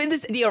 Even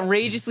the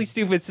outrageously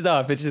stupid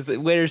stuff, it just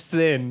wears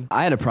thin.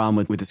 I had a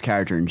problem with this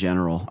character in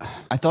general.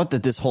 I thought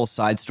that this whole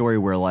side story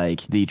where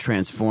like the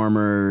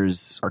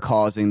Transformers are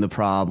causing the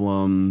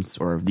problems,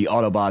 or the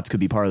Autobots could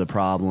be part of the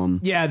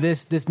problem. Yeah,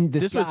 this was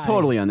guy.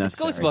 totally It's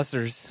unnecessary.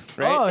 Ghostbusters,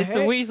 right? Oh, It's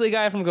the hey. Weasley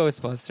guy from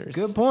Ghostbusters.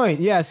 Good point.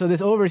 Yeah, so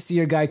this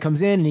overseer guy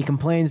comes in and he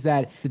complains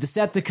that the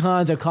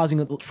Decepticons are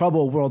causing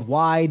trouble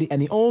worldwide, and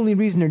the only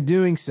reason they're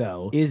doing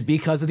so is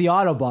because of the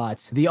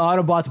Autobots. The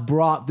Autobots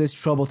brought this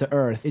trouble to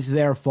Earth. It's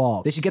their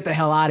fault. They should get the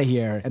hell out of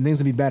here, and things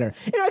will be better.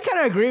 I kind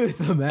of agree with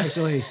him,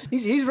 actually.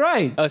 He's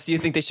right. Oh, so you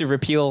think they should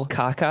repeal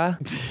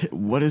CACA?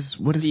 What is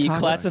The Kaka?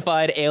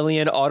 Classified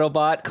Alien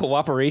Autobot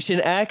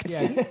Cooperation Act?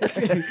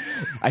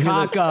 I hear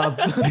that Cock-up.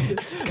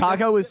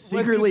 Kaka was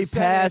secretly the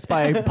Senate.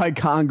 passed by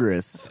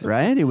Congress,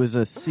 right? It was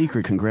a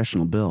secret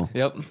congressional bill.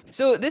 Yep.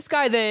 So this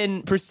guy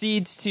then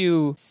proceeds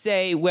to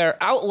say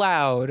where out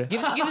loud,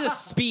 gives a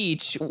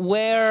speech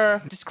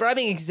where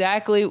describing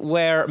exactly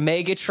where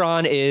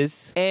Megatron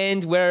is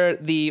and where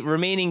the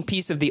remaining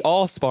piece of the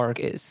Allspark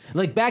is.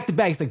 Like back to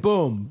back, it's like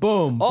boom,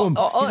 boom, boom.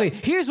 He's like,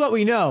 here's what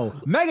we know.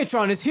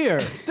 Megatron is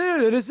here.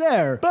 It is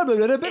there. Blah, blah,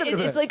 blah, blah, blah,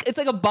 blah. It's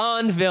like a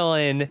Bond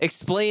villain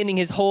explaining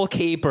his whole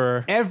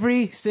caper.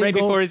 Every single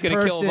before he's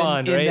gonna kill person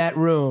Bond, in right? that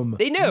room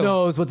They knew.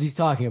 knows what he's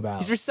talking about.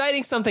 He's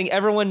reciting something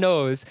everyone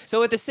knows.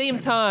 So at the same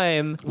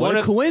time, What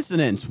a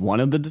coincidence. One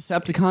of the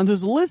Decepticons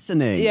is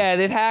listening. yeah,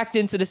 they've hacked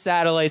into the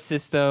satellite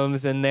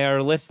systems and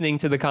they're listening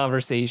to the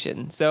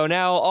conversation. So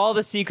now all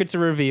the secrets are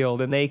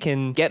revealed and they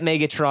can get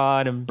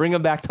Megatron and bring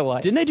him back to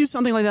life. Didn't they do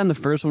something like that in the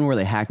first one where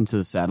they hacked into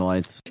the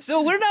satellites?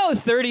 So we're now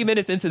 30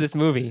 minutes into this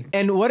movie.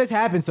 And what has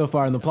happened so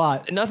far in the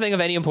plot? Nothing of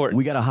any importance.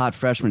 We got a hot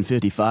freshman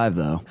 55,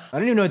 though. I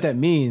don't even know what that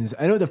means.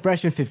 I know what the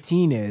freshman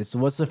 15 is. So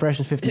what's the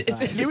freshman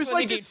 55? It's It was when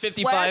like you this gain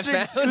 55 flashing,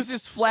 pounds. it was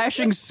this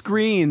flashing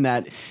screen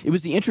that it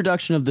was the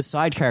introduction of the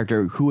side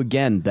character who,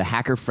 again, the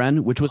hacker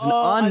friend, which was an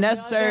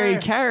unnecessary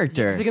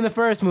character. Just like in the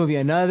first movie,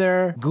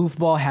 another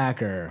goofball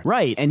hacker.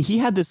 Right, and he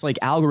had this like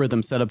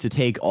algorithm set up to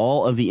take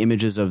all of the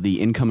images of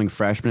the incoming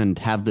freshmen and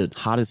have the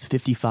hottest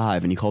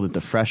 55, and he called it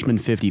the freshman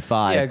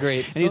 55. Yeah,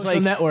 great. And he's Social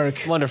like,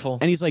 network. Wonderful.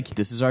 and he's like,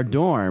 this is our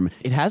dorm.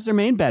 It has their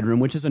main bedroom,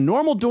 which is a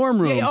normal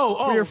dorm room.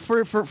 Yeah,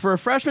 For a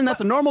freshman,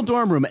 that's a normal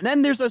dorm room. And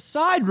then there's a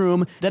side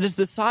room that is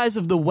the size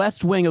of the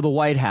West Wing of the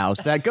White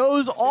House that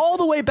goes all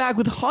the way back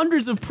with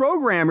hundreds of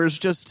programmers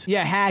just...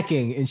 Yeah,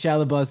 hacking in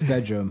Shia LaBeouf's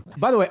bedroom.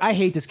 By the way, I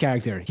hate this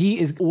character. He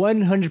is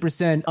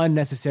 100%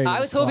 unnecessary. I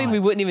was hoping we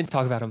wouldn't even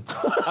talk about him.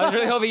 I was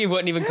really hoping he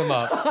wouldn't even come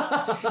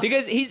up.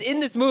 Because he's in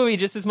this movie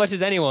just as much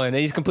as anyone, and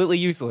he's completely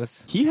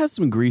useless. He has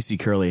some greasy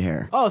curly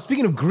hair. Oh,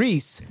 speaking of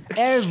grease,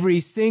 every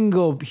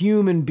single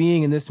human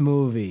being in this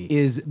movie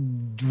is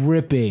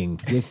dripping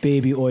with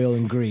baby oil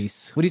and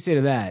grease. What do you say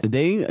to that?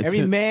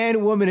 Every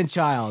man, woman, and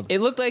child. It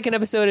looked like an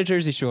episode of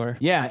Jersey Shore.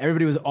 Yeah,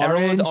 everybody was orange.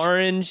 Everyone was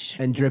orange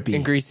and drippy.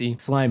 and greasy.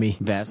 Slimy. Slimy.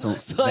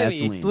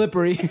 Vaseline.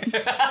 Slippery.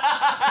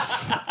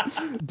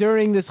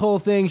 During this whole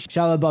thing,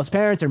 Shia LaBeouf's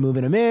parents are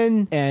moving him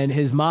in, and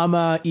his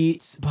mama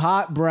eats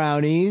pot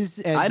brownies.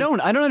 And I don't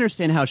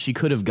understand how she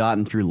could have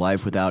gotten through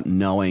life without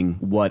knowing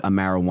what a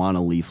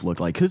marijuana leaf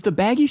looked like. Because the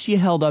baggie she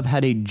held up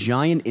had a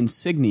giant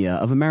insignia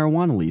of a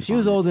marijuana leaf. She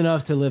was old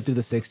enough to live through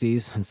the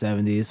 60s and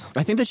 70s.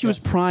 I think that she was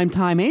prime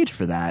time age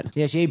for that.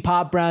 Yeah, she ate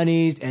pot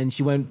brownies and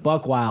she went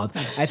buck wild.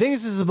 I think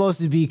this is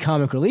supposed to be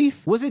comic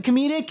relief. Was it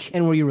comedic?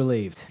 And were you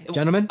relieved,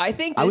 gentlemen? I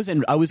think I was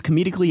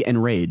comedically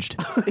enraged.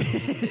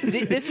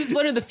 this was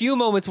one of the few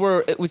moments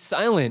where it was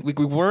silent. We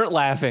weren't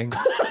laughing.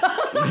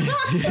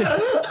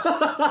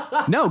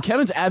 No,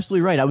 Kevin's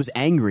absolutely right. I was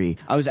angry.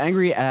 I was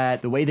angry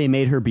at the way they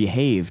made her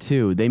behave,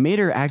 too. They made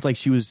her act like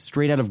she was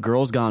straight out of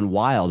Girls Gone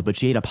Wild, but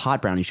she ate a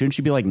pot brownie. Shouldn't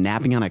she be, like,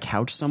 napping on a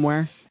couch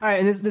somewhere? All right,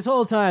 and this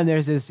whole time,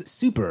 there's this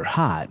super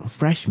hot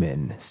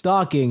freshman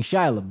stalking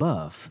Shia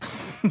LaBeouf.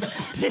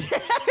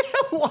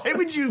 Why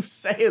would you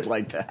say it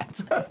like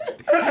that?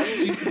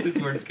 Choose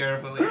his words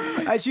carefully.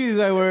 I choose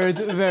my words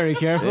very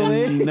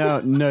carefully. No,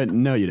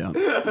 you don't.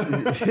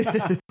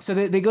 So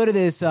they go to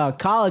this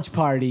college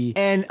party,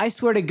 and I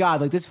swear to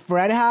God, like this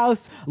frat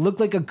house looked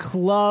like a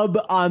club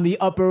on the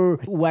Upper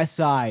West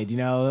Side,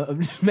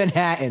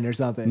 Manhattan or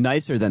something.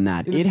 Nicer than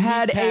that. It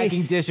had a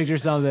packing district or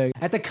something.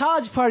 At the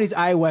college parties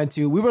I went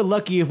to, we were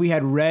lucky if we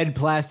had red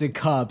plastic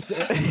cups.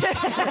 And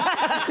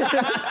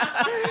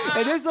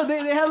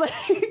they had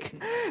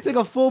like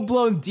a full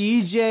blown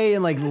DJ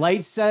and like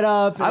light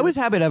setup. I was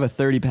happy to have a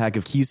 30-pack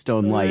of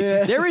Keystone Light.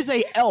 Yeah. There is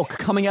a elk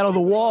coming out of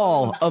the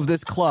wall of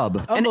this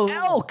club. An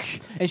elk!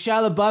 And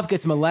Shia LaBeouf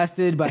gets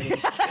molested by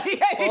this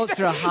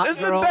ultra hot That's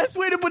girl. the best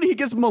way to put it. He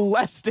gets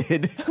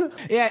molested.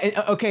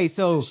 Yeah, okay,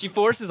 so... She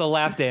forces a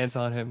lap dance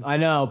on him. I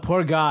know,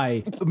 poor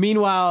guy.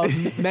 Meanwhile,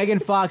 Megan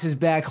Fox is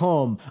back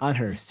home on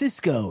her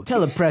Cisco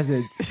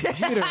telepresence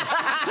computer.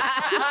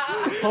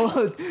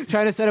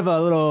 Trying to set up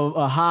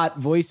a hot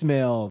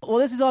voicemail. Well,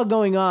 this is all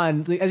going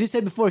on. As you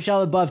said before,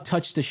 Shia LaBeouf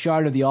touched a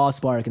shard of the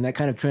Allspark, and that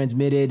kind of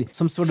transmitted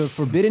some sort of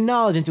forbidden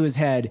knowledge into his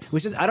head,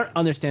 which is, I don't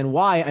understand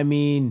why. I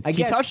mean, I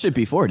guess... He touched it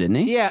before, didn't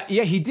he? Yeah,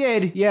 he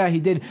did. Yeah, he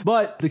did.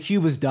 But the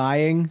cube was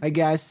dying, I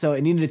guess, so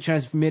it needed to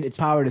transmit its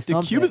power to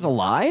something. The cube is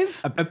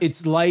alive?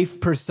 It's life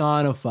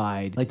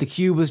personified. Like the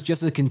cube was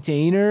just a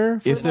container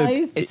for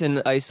life. It's an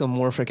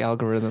isomorphic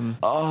algorithm.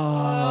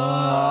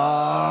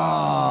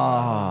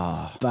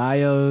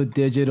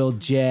 Bio-digital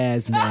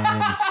jazz, man.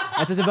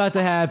 That's what's about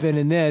to happen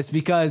in this,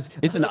 because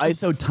It's an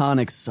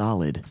isotonic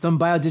solid. some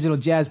biodigital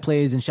jazz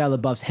plays in Shia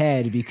LaBeouf's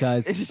head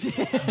because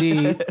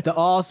the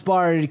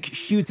Allspark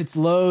shoots its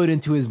load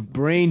into his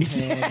brain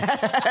pan.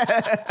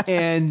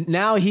 And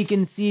now he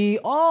can see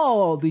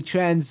all the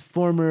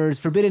Transformers'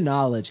 forbidden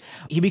knowledge.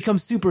 He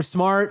becomes super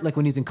smart, like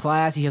when he's in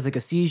class, he has like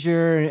a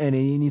seizure, and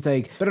he's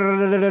like,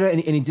 and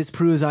he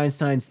disproves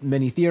Einstein's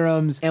many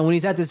theorems. And when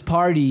he's at this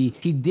party,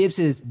 he dips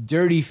his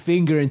dirty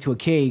finger into a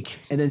cake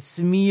and then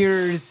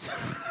smears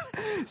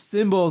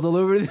symbols all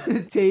over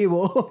the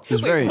table. It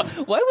was very...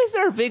 Why was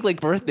there a big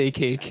birthday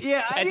cake?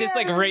 At this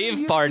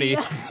rave party.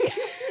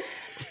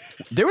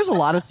 There was a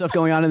lot of stuff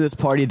going on in this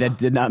party that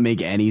did not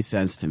make any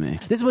sense to me.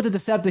 This is what the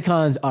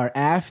Decepticons are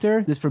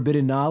after, this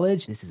forbidden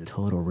knowledge. This is a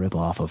total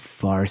ripoff of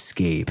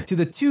Farscape. To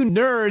the two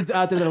nerds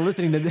out there that are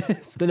listening to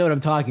this, they know what I'm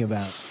talking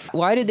about.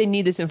 Why did they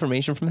need this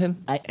information from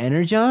him?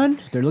 Energon?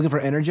 They're looking for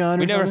Energon.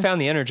 We never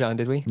found the Energon,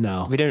 did we?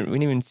 No. We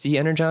didn't even see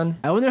Energon.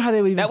 I wonder how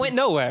they would even... That went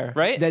nowhere,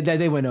 right?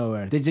 They went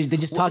nowhere. They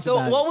just talked So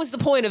about what it. was the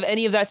point of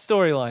any of that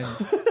storyline?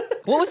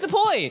 What was the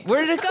point?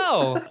 Where did it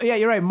go? Yeah,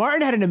 you're right.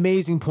 Martin had an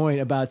amazing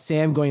point about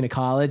Sam going to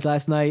college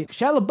last night.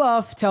 Shia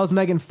LaBeouf tells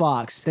Megan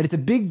Fox that it's a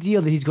big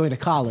deal that he's going to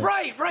college.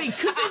 Right, because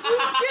his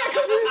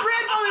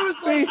grandfather was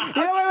like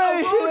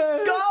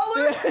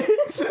scholar.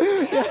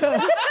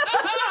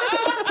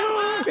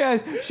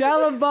 Yes,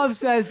 Shia LaBeouf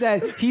says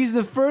that he's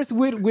the first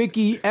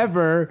Witwicky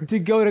ever to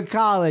go to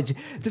college,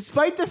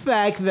 despite the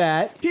fact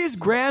that his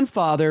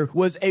grandfather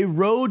was a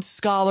Rhodes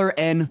Scholar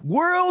and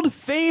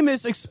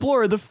world-famous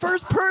explorer, the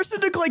first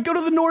person to go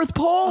to the North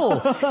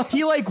Pole.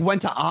 He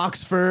went to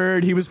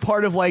Oxford. He was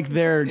part of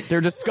their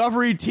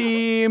discovery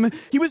team.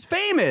 He was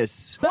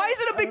famous. Why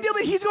is it a big deal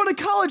that he's going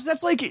to college?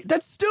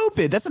 That's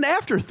stupid. That's an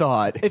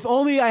afterthought. If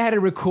only I had a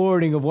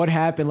recording of what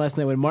happened last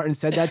night when Martin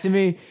said that to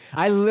me.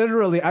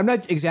 I'm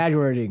not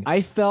exaggerating.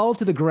 I fell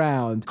to the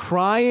ground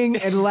crying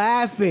and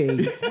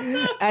laughing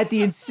at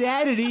the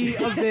insanity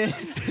of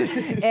this.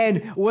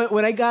 And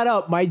when I got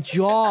up, my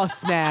jaw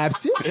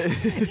snapped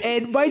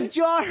and my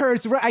jaw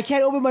hurts. I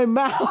can't open my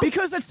mouth.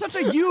 Because that's such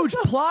a huge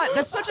plot.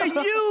 That's such a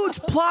huge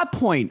plot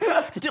point.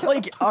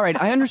 All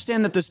right, I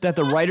understand that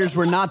the writers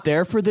were not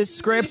there for this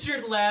script.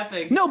 You're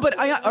laughing. No, but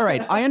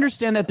I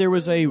understand that there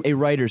was a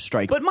writer's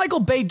strike. But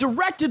Michael Bay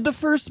directed the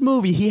first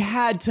movie. He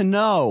had to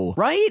know,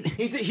 right?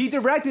 He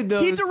directed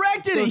those. He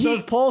directed it.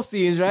 Those pole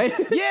scenes, right?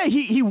 Yeah,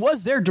 he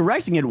was there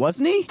directing it,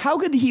 wasn't he? How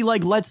could he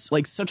let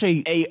such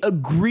a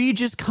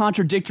egregious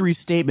contradictory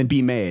statement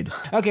be made?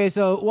 Okay,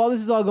 so while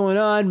this is all going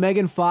on,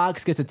 Megan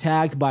Fox gets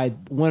attacked by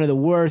one of the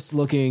worst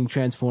looking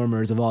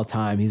Transformers of all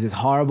time. He's this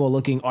horrible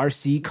looking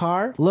RC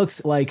car.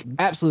 Looks like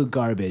absolute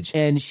garbage.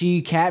 And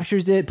she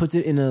captures it, puts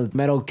it in a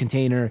metal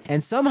container,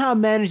 and somehow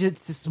manages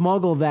to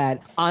smuggle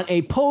that on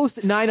a post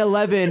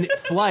 9/11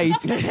 flight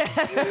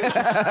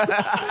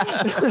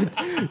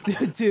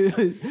to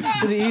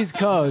the East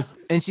Coast.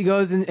 And she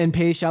goes and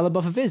pays Shia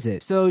LaBeouf a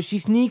visit. So she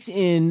sneaks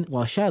in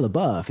while Shia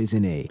LaBeouf is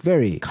in a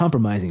very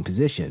compromising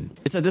position.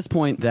 It's at this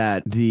point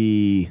that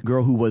the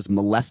girl who was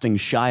molesting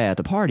Shia at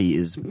the party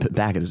is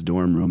back at his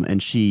dorm room,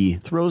 and she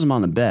throws him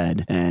on the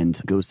bed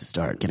and goes to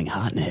start getting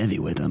hot and heavy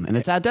with him. And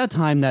it's at that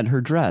time that her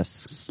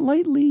dress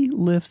slightly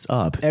lifts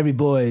up. Every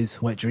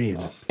boy's wet dream.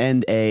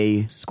 And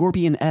a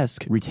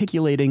scorpion-esque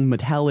reticulating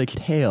metallic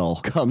tail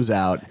comes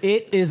out.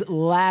 It is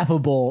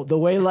laughable. The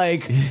way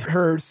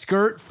her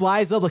skirt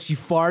flies up, like she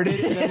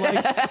farted and then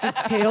like his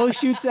tail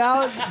shoots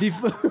out.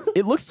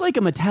 It looks like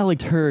a metallic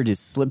turd is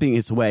slipping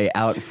its way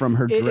out from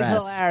her It is dress.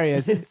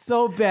 hilarious. It's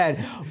so bad.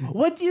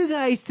 What do you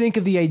guys think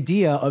of the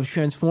idea of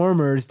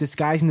Transformers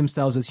disguising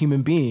themselves as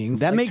human beings?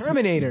 That like makes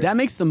Terminator. That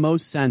makes the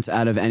most sense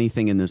out of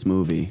anything in this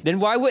movie. Then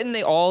why wouldn't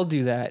they all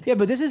do that? Yeah,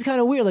 but this is kind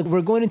of weird. Like,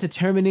 we're going into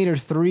Terminator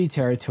 3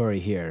 territory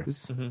here.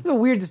 It's a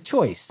weird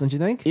choice, don't you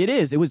think? It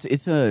is.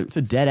 It's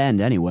a dead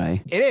end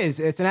anyway. It is.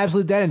 It's an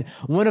absolute dead end.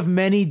 One of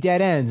many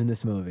dead ends in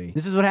this movie.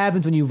 This is what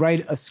happens when you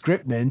write a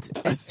scriptment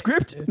A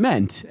script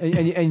meant.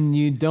 and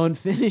you don't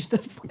finish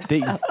the...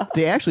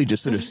 They actually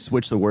just sort of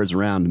switched the words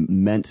around,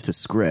 meant to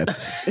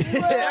script.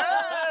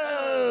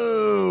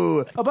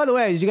 Oh, by the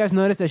way, did you guys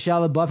notice that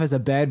Shia LaBeouf has a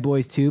Bad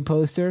Boys 2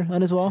 poster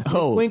on his wall?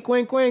 Oh. Wink,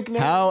 wink, wink.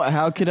 No.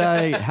 How could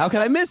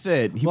I miss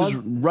it? He was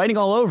writing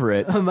all over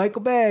it.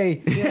 Michael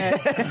Bay.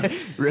 Yeah.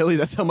 Really?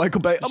 That's how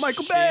Michael Bay. Oh,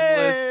 Michael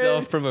Shameless Bay.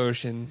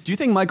 self-promotion. Do you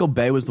think Michael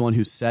Bay was the one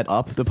who set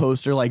up the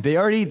poster? Like they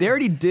already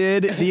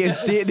did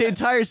the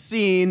entire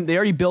scene. They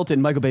already built it.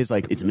 And Michael Bay's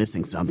like, it's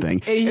missing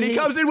something, and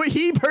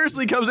he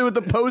personally comes in with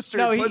the poster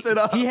and puts it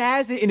up. He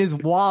has it in his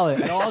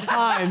wallet at all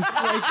times.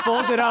 Like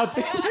folded up.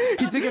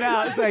 He took it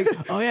out. It's like,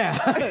 oh yeah.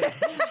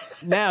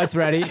 Now it's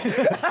ready.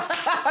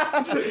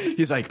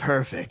 He's like,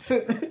 perfect.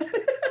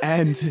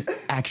 And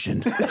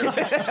action.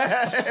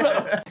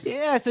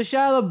 Yeah, so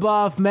Shia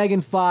LaBeouf,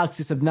 Megan Fox,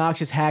 this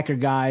obnoxious hacker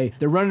guy,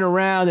 they're running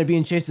around, they're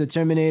being chased by the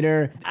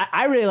Terminator.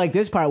 I really like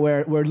this part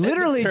where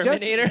literally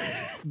Terminator?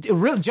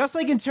 just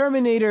like in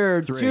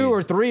Terminator 2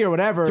 or 3 or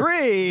whatever.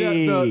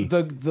 3!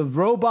 The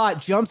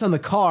robot jumps on the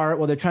car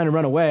while they're trying to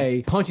run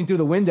away, punching through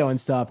the window and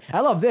stuff.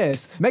 I love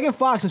this. Megan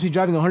Fox must be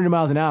driving 100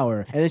 miles an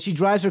hour, and then she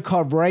drives her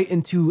car right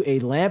into a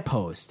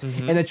lamppost,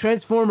 and the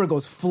Transformer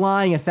goes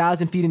flying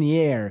 1,000 feet in the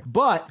air,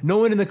 but no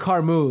one in the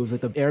car moves.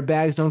 Like the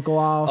airbags don't go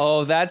off.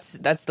 Oh, that's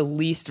the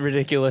least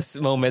ridiculous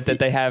moment that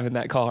they have in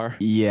that car.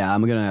 Yeah,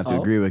 I'm gonna have to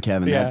agree with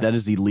Kevin. Yeah. That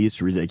is the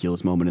least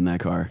ridiculous moment in that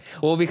car.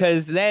 Well,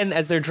 because then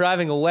as they're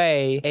driving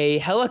away, a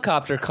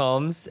helicopter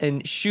comes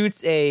and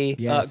shoots a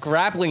Yes.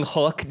 grappling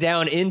hook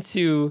down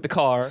into the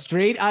car.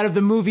 Straight out of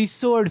the movie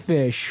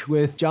Swordfish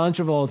with John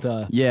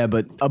Travolta. Yeah,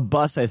 but a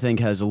bus I think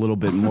has a little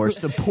bit more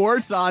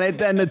supports on it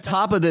than the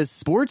top of this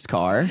sports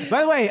car.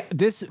 By the way,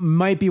 this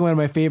might be one of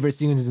my favorite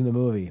sequences in the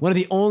movie. One of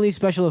the only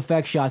special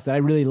effects shots that I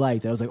really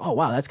liked. I was like, oh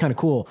wow, that's kind of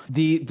cool.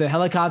 The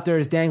helicopter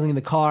is dangling in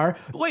the car.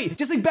 Wait,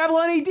 just like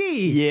Babylon AD.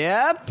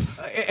 Yep.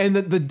 And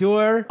the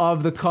door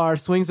of the car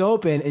swings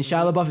open, and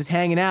Shia LaBeouf is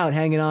hanging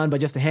on by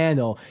just a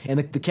handle, and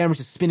the camera's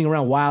just spinning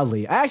around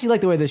wildly. I actually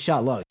like the way this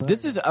shot looks.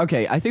 This is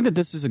okay. I think that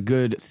this is a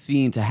good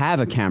scene to have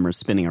a camera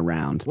spinning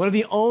around. One of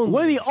the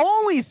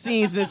only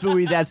scenes in this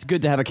movie that's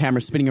good to have a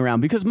camera spinning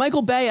around, because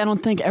Michael Bay, I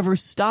don't think, ever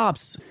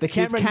stops. The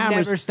camera His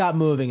cameras- never stopped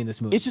moving in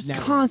this movie. It's just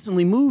Never.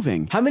 constantly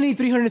moving. How many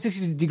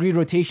 360-degree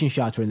rotation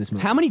shots were in this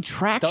movie? How many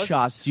track Dozens.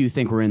 shots do you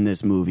think were in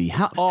this movie?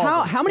 How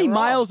many They're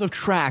all- miles of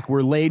track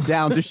were laid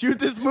down to shoot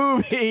this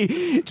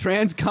movie?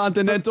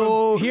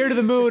 Transcontinental. Here to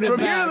the moon and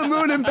From here back. to the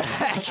moon and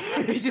back.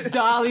 He just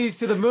dollies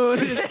to the moon,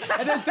 and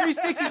then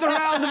 360s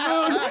around the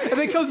moon, and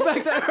then comes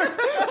back to Earth.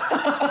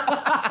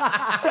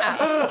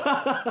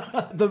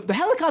 The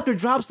helicopter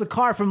drops the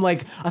car from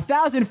like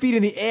 1,000 feet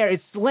in the air. It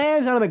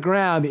slams onto the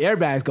ground. The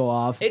airbags go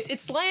off. It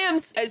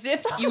slams as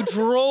if you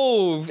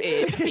drove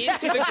it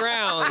into the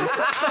ground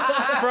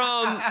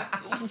from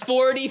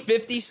 40,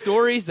 50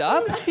 stories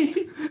up.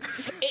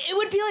 It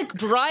would be like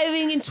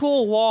driving into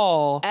a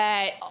wall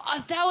at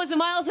 1,000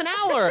 miles an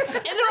hour,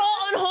 and they're all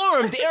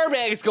unharmed. The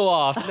airbags go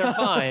off, and they're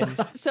fine.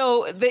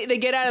 So they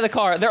get out of the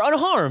car. They're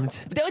unharmed.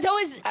 That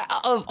was,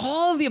 of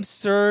all of the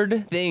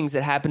absurd things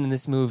that happened in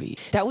this movie,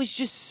 that was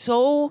just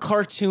so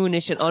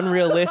cartoonish and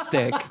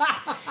unrealistic.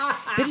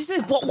 They just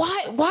like,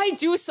 why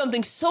do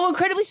something so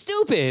incredibly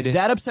stupid?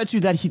 That upsets you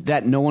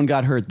that no one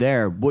got hurt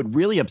there. What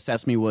really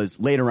upsets me was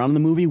later on in the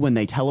movie when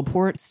they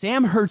teleport,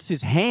 Sam hurts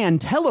his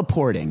hand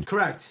teleporting.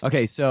 Correct.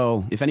 Okay,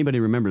 so if anybody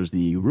remembers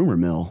the rumor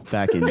mill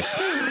back in...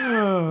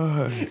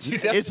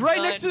 It's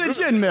right next to the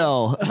gin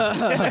mill.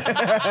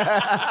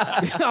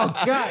 Oh,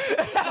 God.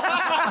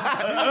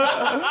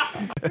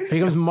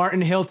 Here comes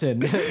Martin Hilton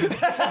with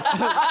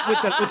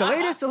the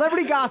latest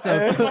celebrity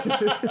gossip.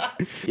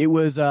 It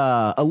was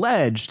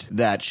alleged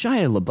that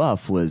Shia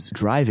LaBeouf was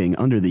driving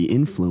under the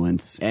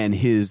influence and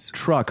his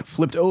truck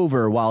flipped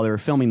over while they were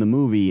filming the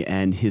movie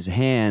and his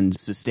hand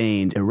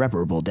sustained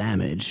irreparable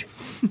damage.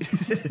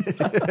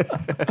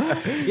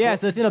 Yeah,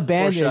 so it's in a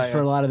bandage Shia. for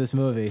a lot of this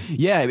movie.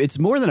 Yeah, it's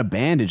more than a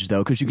bandage,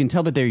 though, because you can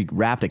tell that they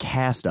wrapped a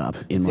cast up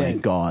in, like,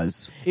 Did.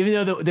 gauze. Even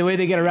though the way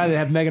they get around it, they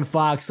have Megan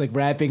Fox like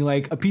wrapping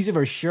like a piece of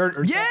her shirt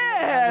or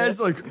Yeah! It's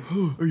like,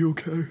 oh, are you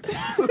okay?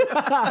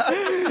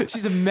 something.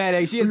 She's a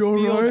medic. She has you all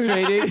field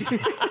right? training.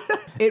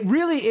 It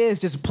really is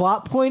just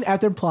plot point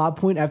after plot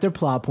point after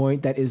plot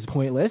point that is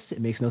pointless.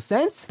 It makes no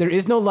sense. There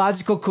is no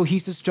logical,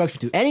 cohesive structure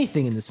to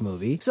anything in this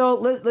movie. So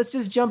let's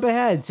just jump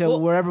ahead to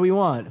wherever we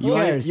want. Who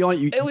cares? You want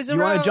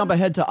to jump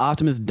ahead to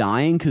Optimus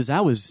dying? Because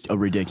that was a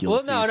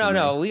ridiculous Well,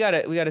 no. We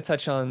gotta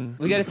touch on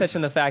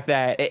the fact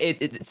that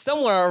it's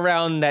somewhere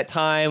around that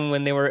time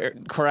when they were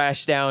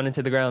crashed down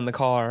into the ground in the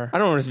car. I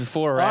don't know if it was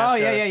before or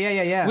after.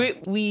 Yeah.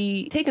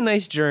 We take a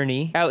nice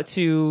journey out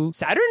to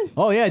Saturn?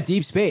 Oh, yeah,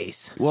 deep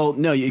space. Well,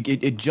 no,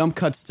 it jump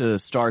cuts to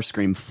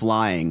Starscream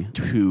flying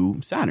to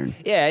Saturn.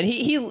 Yeah, and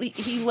he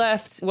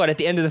left, at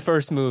the end of the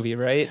first movie,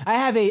 right? I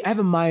have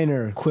a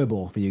minor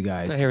quibble for you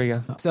guys. Oh, here we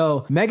go.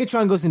 So,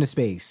 Megatron goes into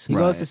space. He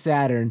goes to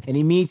Saturn, and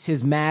he meets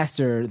his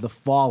master, the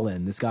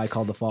Fallen, this guy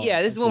called the Fallen.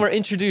 Yeah, this is when we're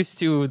introduced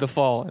to the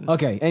Fallen.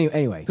 Okay,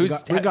 anyway. Who's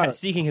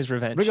seeking his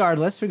revenge.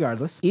 Regardless,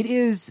 it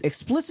is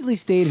explicitly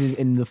stated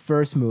in the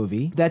first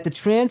movie that the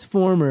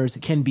Transformers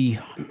can be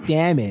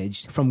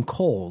damaged from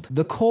cold.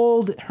 The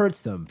cold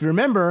hurts them. If you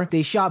remember,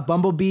 they shot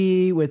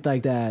Bumblebee with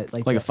like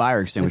a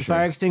fire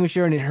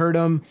extinguisher. And it hurt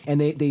him. And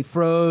they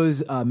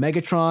froze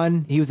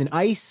Megatron. He was in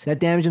ice. That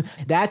damaged him.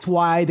 That's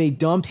why they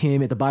dumped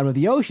him at the bottom of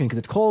the ocean, because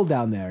it's cold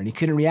down there and he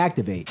couldn't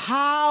reactivate.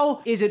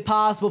 How is it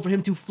possible for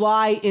him to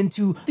fly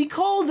into the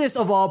coldest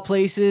of all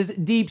places,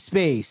 deep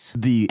space?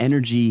 The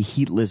energy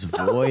heatless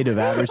void of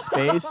outer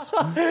space.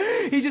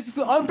 He just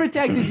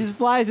unprotected just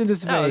flies into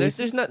space. No,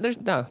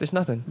 there's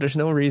nothing. There's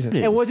no reason.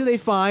 And what do they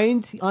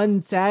find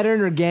on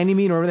Saturn or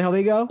Ganymede or wherever the hell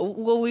they go?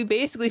 Well, we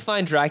basically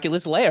find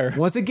Dracula's lair.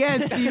 Once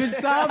again, Steven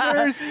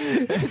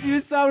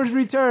Sommers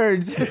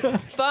returns.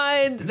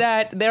 Find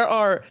that there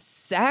are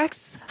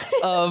sacks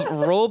of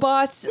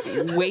robots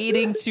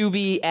waiting to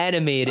be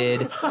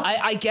animated.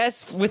 I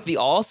guess with the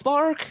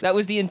Allspark, that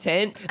was the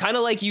intent. Kind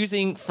of like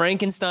using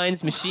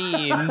Frankenstein's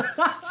machine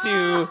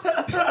to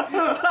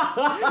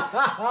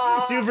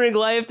bring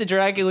life to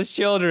Dracula's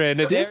children.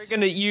 They're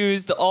going to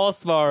use the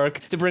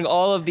Allspark to bring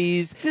all of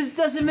these This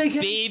doesn't make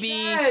any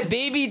sense.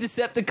 baby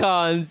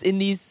Decepticons in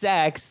these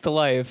sacks to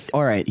life.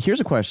 All right, here's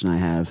a question I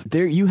have.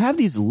 You have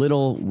these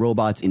little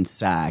robots in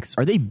sacks.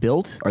 Are they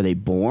built? Are they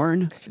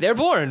born? They're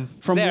born.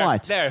 From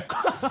what? There.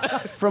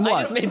 From what?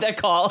 I just made that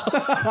call.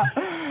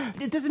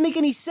 It doesn't make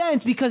any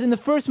sense, because in the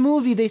first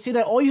movie, they say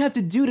that all you have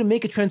to do to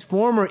make a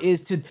Transformer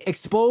is to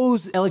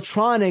expose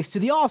electronics to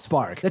the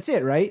Allspark. That's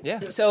it, right? Yeah.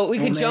 So we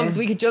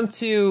could jump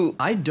to...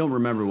 I don't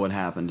remember what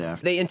happened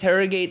after. They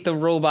interrogate the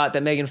robot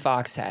that Megan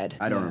Fox had.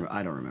 I don't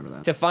remember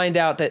that. To find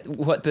out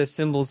what the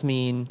symbols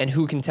mean and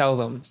who can tell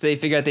them. So they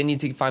figure out they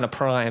need to find a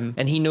prime,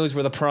 and he knows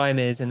where the prime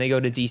is, and they go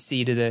to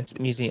DC to the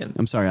museum.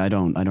 I'm sorry, I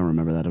don't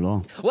remember that at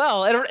all.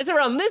 Well, it's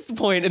around this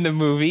point in the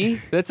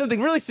movie that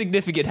something really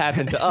significant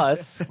happened to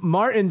us.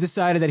 Martin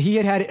decided that he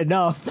had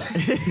enough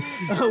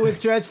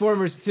with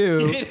Transformers 2.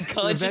 He made a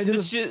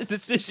conscious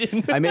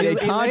decision. I made a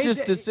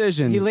conscious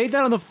decision. He laid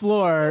down on the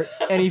floor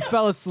and he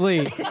fell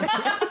asleep.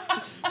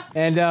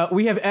 And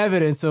we have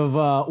evidence of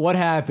what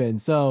happened.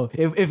 So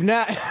if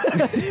not,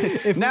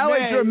 now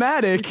a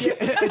dramatic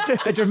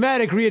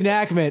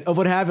reenactment of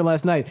what happened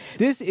last night.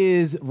 This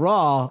is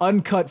raw,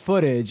 uncut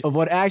footage of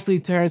what actually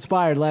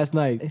transpired last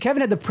night.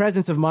 Kevin had the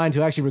presence of mind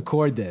to actually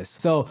record this.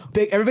 So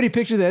everybody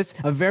picture this.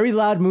 A very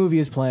loud movie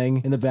is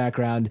playing in the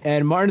background,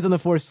 and Martin's on the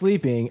floor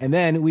sleeping, and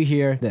then we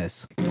hear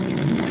this.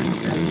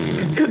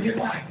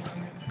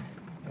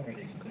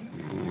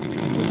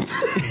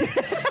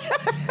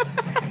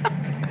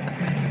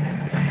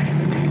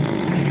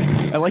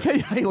 I like how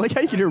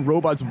you can hear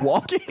robots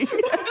walking. You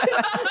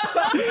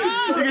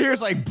can hear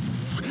it's like,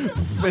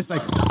 it's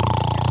like.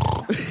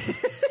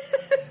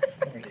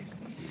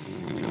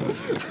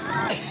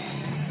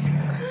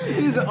 This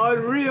is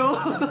unreal.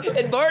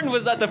 And Martin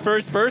was not the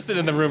first person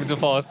in the room to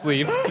fall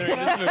asleep during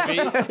this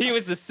movie. He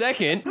was the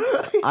second.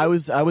 I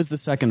was the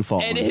second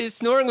fall. And his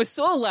snoring was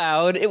so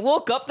loud, it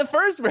woke up the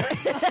first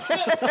person.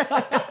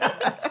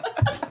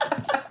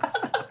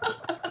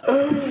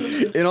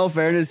 In all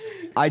fairness,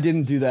 I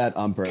didn't do that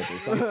on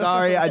purpose. I'm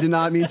sorry, I did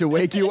not mean to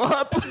wake you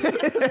up.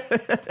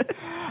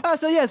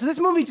 So this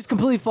movie just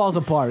completely falls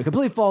apart. It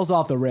completely falls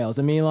off the rails.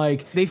 I mean,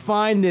 like, they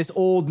find this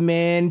old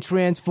man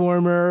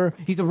Transformer.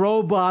 He's a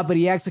robot, but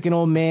he acts like an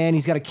old man.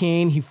 He's got a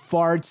cane. He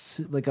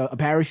farts like a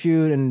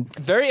parachute. And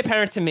very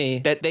apparent to me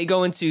that they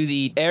go into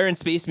the Air and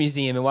Space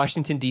Museum in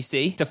Washington,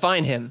 D.C. to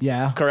find him.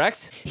 Yeah.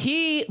 Correct?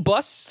 He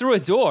busts through a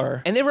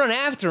door, and they run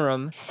after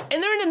him,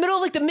 and they're in the middle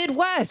of, like, the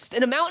Midwest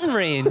in a mountain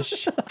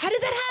range. How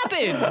did that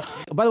happen?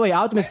 By the way,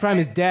 Optimus Prime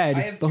is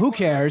dead, but who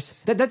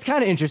cares? That's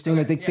kind of interesting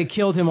that they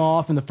killed him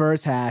off in the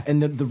first half,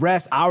 and the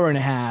rest hour and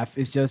a half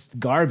is just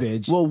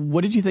garbage. Well,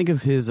 what did you think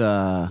of his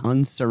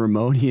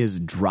unceremonious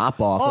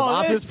drop-off of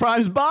Optimus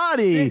Prime's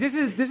body? This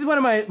is one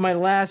of my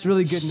last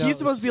really good notes. He's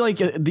supposed to be like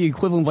the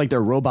equivalent of like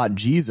their robot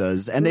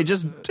Jesus, and they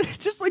just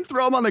like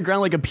throw him on the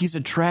ground like a piece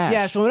of trash.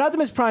 Yeah, so when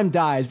Optimus Prime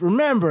dies,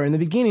 remember, in the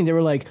beginning, they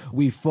were like,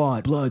 we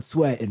fought blood,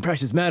 sweat, and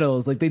precious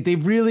metals. Like, they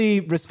really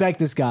respect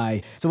this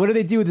guy. So what do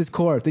they do with his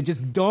corpse? They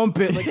just dump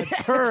it like a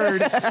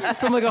turd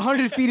from like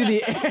 100 feet in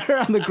the air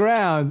on the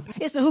ground.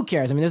 Yeah, so who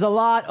cares? I mean, there's a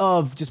lot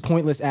lot of just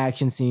pointless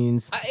action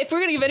scenes. If we're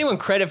gonna give anyone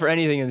credit for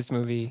anything in this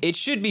movie, it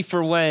should be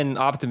for when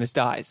Optimus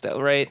dies, though,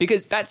 right?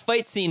 Because that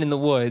fight scene in the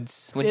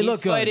woods when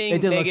he's fighting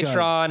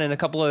Megatron and a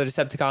couple of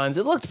Decepticons,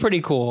 it looked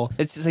pretty cool.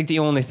 It's just like the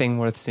only thing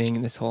worth seeing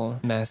in this whole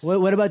mess.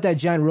 What about that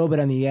giant robot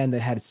on the end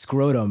that had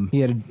scrotum?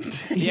 He had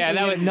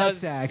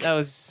that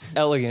was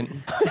elegant.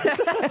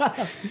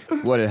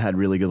 What, it had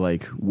really good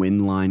like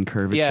wind line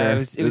curvature. Yeah,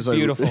 it was like,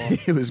 beautiful.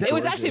 It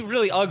was actually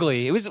really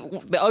ugly. It was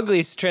the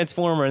ugliest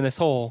Transformer in this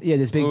whole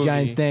this big movie.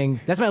 giant thing.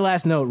 That's my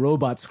last note.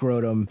 Robot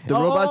scrotum.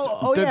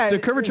 The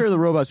curvature of the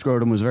robot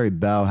scrotum was very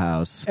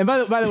Bauhaus. And by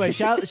the way,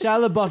 Shia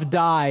LaBeouf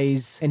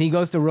dies and he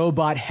goes to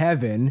robot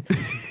heaven,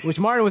 which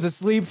Martin was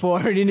asleep for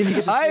and didn't even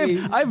get to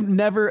see. I've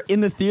never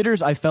in the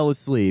theaters. I fell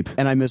asleep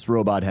and I missed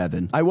Robot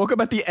Heaven. I woke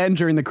up at the end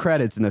during the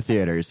credits in the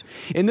theaters.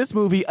 In this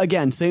movie,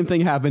 again, same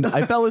thing happened.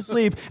 I fell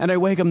asleep and I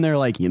wake up and they're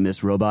like, "You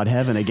missed Robot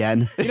Heaven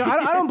again."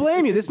 I don't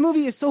blame you. This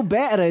movie is so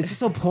bad. It's just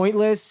so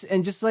pointless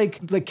and just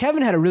like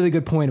Kevin had a really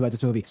good point about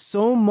this movie.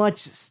 So much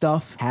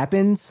stuff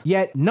happens,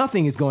 yet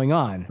nothing is going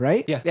on,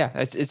 right? Yeah.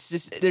 It's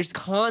just there's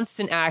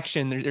constant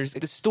action. There's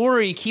the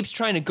story keeps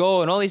trying to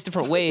go in all these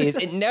different ways.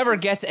 It never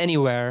gets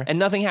anywhere, and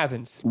nothing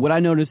happens. What I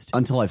noticed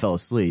until I fell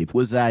asleep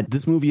was that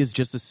this movie is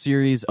just a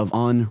series of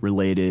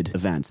unrelated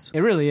events.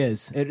 It really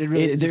is. It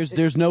really is.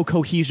 There's no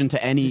cohesion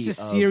to any. It's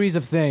just a series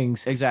of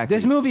things. Exactly.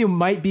 This movie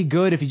might be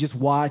good if you just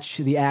watch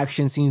the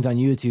action scenes on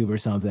YouTube or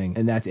something,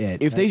 and that's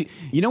it.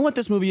 You know what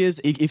this movie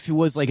is? If it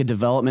was like a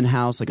development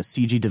house, like a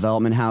CG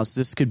development house,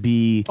 this could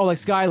be. Like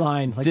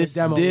Skyline, like this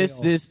demo.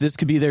 This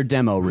could be their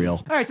demo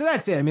reel. All right, so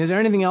that's it. I mean, is there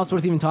anything else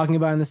worth even talking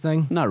about in this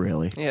thing? Not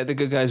really. Yeah, the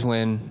good guys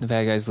win, the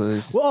bad guys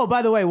lose. Well,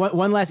 by the way,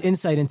 one last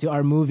insight into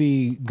our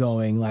movie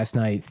going last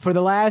night. For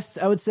the last,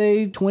 I would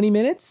say, 20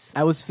 minutes,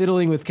 I was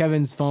fiddling with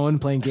Kevin's phone,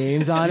 playing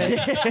games on it.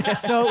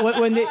 So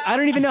I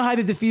don't even know how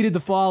they defeated the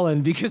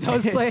Fallen because I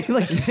was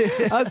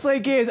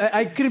playing games.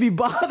 I couldn't be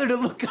bothered to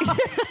look up.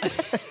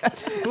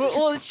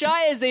 Well,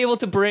 Shia is able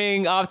to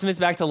bring Optimus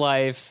back to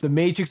life. The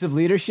Matrix of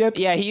Leadership?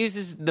 Yeah, he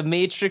uses the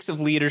Matrix of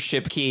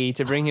Leadership key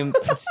to bring him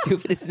the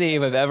stupidest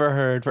name I've ever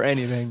heard for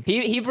anything.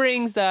 He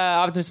brings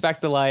Optimus back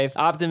to life.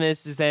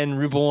 Optimus is then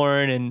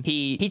reborn, and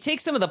he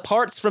takes some of the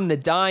parts from the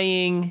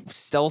dying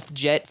stealth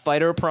jet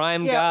fighter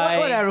prime guy.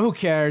 Whatever, who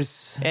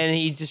cares? And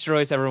he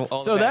destroys everyone.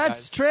 So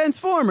that's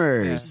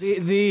Transformers. Yeah.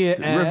 The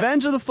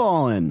Revenge of the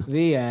Fallen.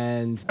 The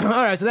end. All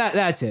right, so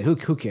that's it. Who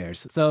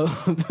cares? So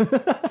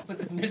put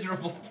this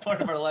miserable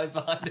part of our lives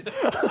behind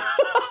us.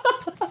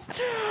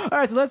 All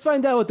right, so let's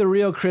find out what the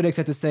real critics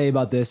have to say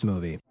about this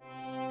movie.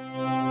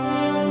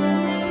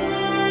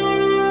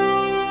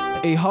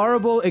 A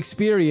horrible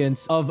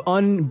experience of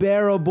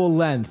unbearable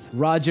length.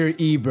 Roger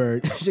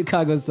Ebert,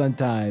 Chicago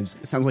Sun-Times.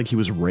 It sounds like he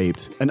was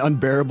raped. An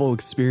unbearable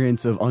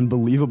experience of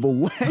unbelievable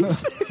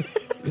length.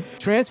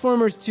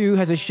 Transformers 2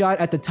 has a shot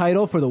at the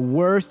title for the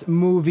worst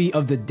movie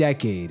of the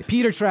decade.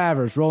 Peter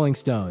Travers, Rolling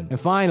Stone. And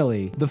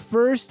finally, the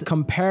first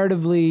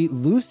comparatively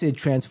lucid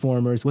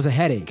Transformers was a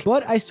headache,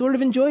 but I sort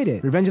of enjoyed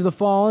it. Revenge of the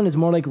Fallen is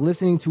more like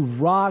listening to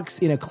rocks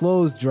in a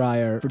clothes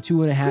dryer for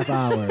 2.5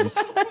 hours.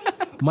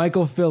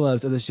 Michael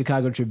Phillips of the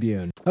Chicago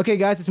Tribune. Okay,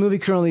 guys, this movie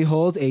currently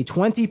holds a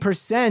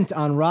 20%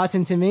 on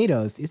Rotten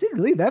Tomatoes. Is it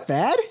really that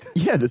bad?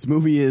 Yeah, this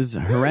movie is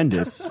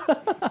horrendous.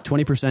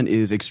 20%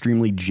 is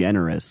extremely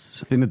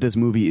generous. I think that this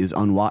movie is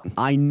unwatchable.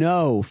 I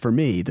know for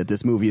me that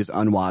this movie is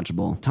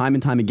unwatchable. Time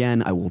and time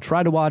again, I will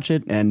try to watch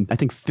it, and I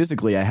think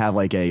physically I have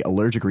like a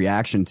allergic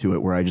reaction to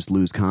it where I just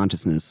lose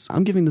consciousness.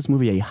 I'm giving this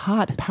movie a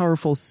hot,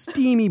 powerful,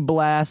 steamy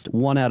blast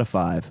 1 out of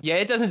 5. Yeah,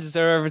 it doesn't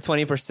deserve a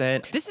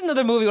 20%. This is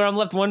another movie where I'm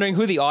left wondering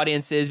who the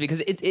audience is,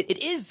 because it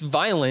is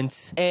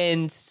violent,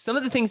 and some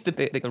of the things that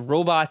the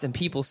robots and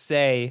people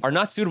say are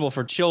not suitable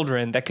for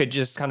children that could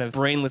just kind of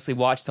brainlessly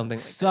watch something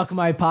like Suck this.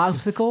 my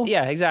popsicle?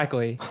 Yeah,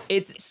 exactly.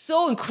 It's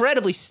so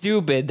incredibly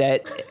stupid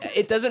that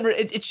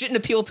it shouldn't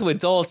appeal to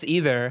adults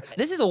either.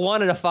 This is a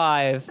 1 out of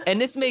 5, and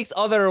this makes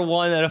other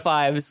 1 out of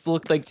 5s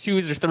look like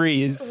 2s or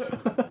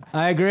 3s.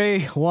 I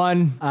agree.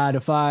 1 out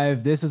of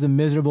 5. This was a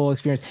miserable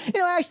experience.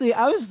 Actually,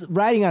 I was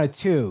riding on a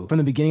 2 from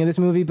the beginning of this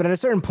movie, but at a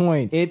certain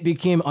point, it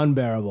became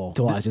unbearable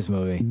to watch this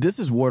movie. This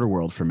is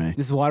Waterworld for me.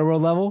 This is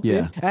Waterworld level?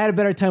 Yeah. I had a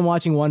better time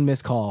watching One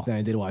Missed Call than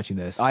I did watching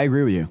this. I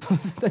agree with you.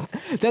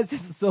 That's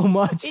just so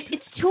much.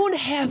 It's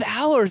 2.5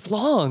 hours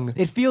long.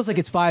 It feels like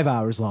it's 5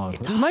 hours long.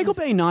 Does Michael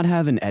Bay not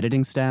have an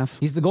editing staff?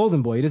 He's the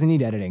golden boy. He doesn't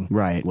need editing.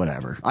 Right,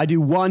 whatever. I do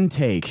one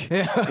take.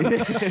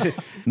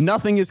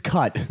 Nothing is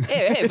cut.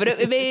 Hey, but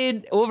it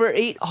made over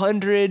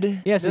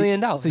 $800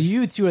 million. So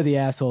you two are the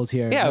assholes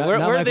here. Yeah, not we're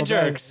Michael the Bay.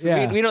 jerks.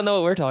 Yeah. We don't know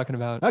what we're talking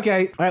about.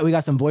 Okay. All right, we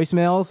got some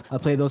voicemails. I'll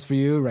play those for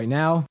you right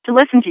now. To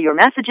listen to your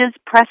messages,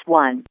 press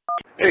 1.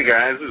 Hey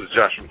guys, this is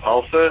Josh from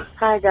Tulsa.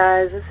 Hi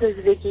guys, this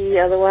is Vicky,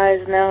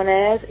 otherwise known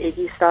as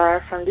Iggy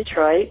Star from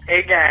Detroit.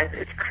 Hey guys,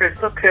 it's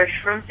Crystal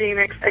Kush from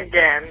Phoenix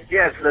again.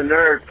 Yeah, it's the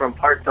nerd from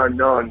Parts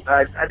Unknown.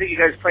 I think you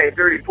guys played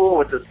dirty fool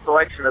with the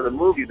selection of the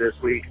movie this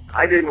week.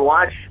 I didn't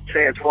watch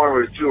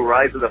Transformers 2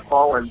 Rise of the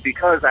Fallen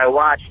because I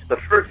watched the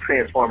first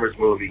Transformers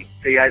movie.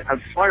 See,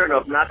 I'm smart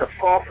enough not to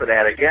fall for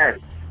that again.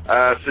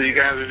 So you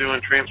guys are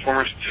doing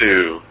Transformers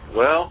 2.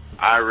 Well,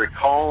 I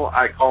recall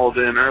I called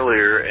in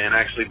earlier and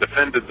actually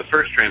defended the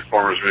first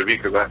Transformers movie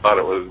because I thought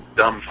it was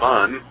dumb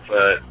fun,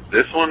 but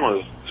this one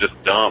was just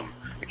dumb.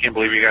 I can't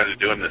believe you guys are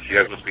doing this. You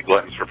guys must be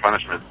gluttons for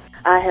punishment.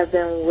 I have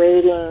been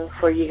waiting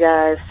for you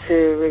guys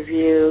to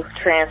review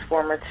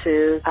Transformer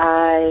 2.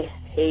 I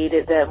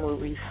hated that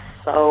movie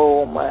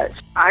so much.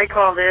 I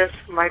call this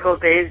Michael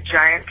Bay's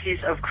giant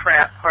piece of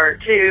crap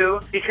part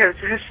 2 because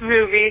this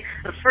movie,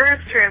 the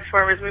first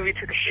Transformers movie,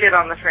 took a shit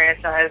on the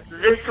franchise.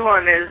 This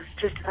one is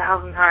just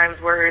 1,000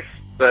 times worse.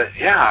 But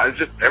yeah, it's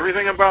just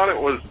everything about it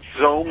was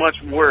so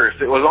much worse.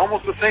 It was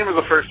almost the same as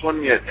the first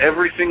one, yet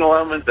every single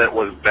element that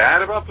was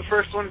bad about the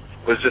first one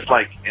was just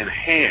like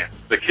enhanced.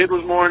 The kid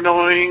was more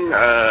annoying.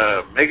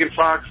 Megan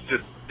Fox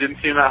just didn't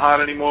seem that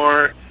hot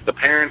anymore. The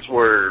parents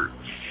were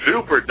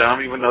super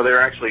dumb, even though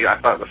they're actually, I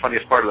thought, the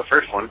funniest part of the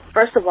first one.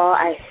 First of all,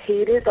 I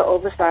hated the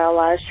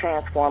over-stylized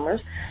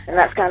Transformers, and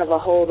that's kind of a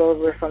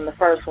holdover from the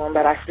first one,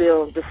 but I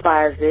still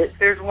despised it.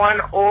 There's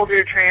one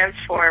older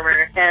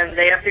Transformer, and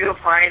they have to go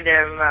find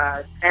him,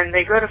 and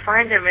they go to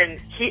find him, and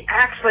he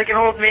acts like an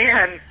old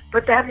man.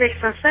 But that makes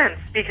no sense,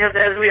 because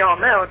as we all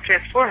know,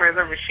 Transformers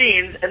are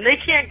machines, and they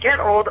can't get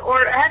old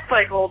or act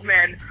like old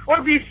men, or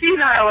be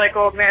senile like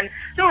old men.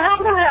 So how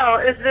the hell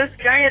is this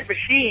giant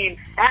machine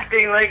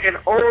acting like an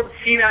old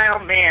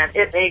senile man?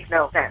 It makes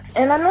no sense.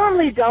 And I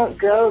normally don't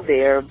go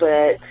there,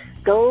 but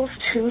those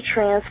two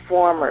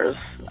Transformers,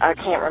 I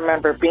can't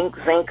remember, Bink,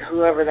 Zink,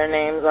 whoever their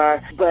names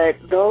are, but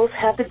those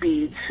have to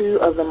be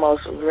two of the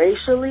most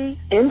racially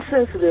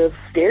insensitive,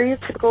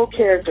 stereotypical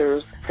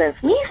characters since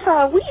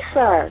Misa,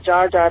 Weesa,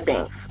 Jar Jar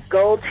Binks.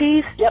 Gold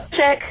teeth, yep,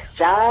 check.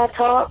 Jive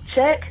talk,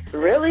 check.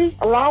 Really?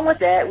 Along with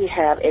that, we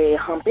have a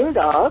humping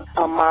dog,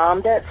 a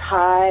mom that's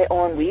high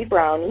on weed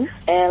brownies,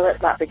 and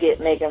let's not forget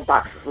Megan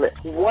Fox's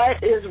lips.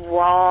 What is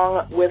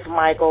wrong with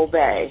Michael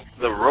Bay?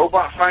 The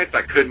robot fights,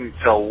 I couldn't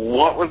tell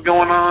what was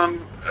going on.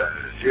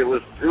 It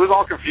was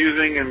all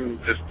confusing,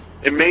 and just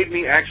it made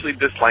me actually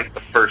dislike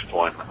the first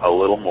one a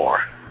little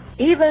more.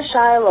 Even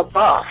Shia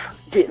LaBeouf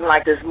didn't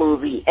like this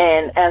movie,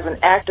 and as an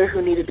actor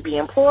who needed to be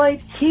employed,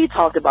 he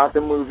talked about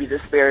the movie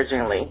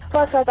disparagingly.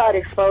 Plus, I thought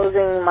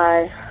exposing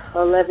my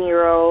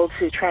 11-year-old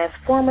to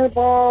Transformer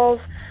balls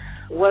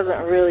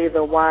wasn't really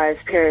the wise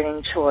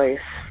parenting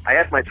choice. I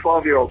asked my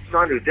 12-year-old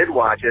son who did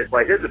watch it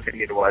what his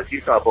opinion was. He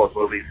saw both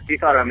movies. He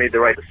thought I made the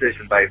right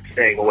decision by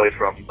staying away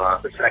from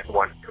the second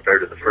one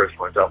compared to the first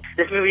one. So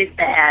this movie's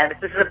bad.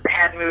 This is a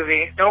bad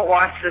movie. Don't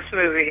watch this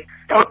movie.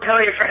 Don't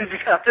tell your friends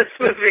about this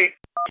movie.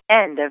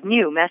 End of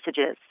new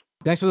messages.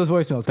 Thanks for those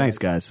voicemails. Thanks,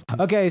 guys.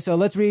 Okay, so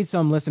let's read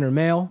some listener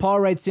mail.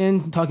 Paul writes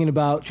in talking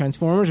about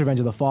Transformers: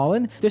 Revenge of the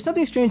Fallen. There's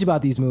something strange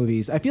about these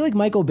movies. I feel like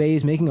Michael Bay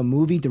is making a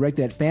movie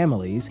directed at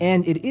families,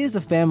 and it is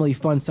a family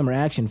fun summer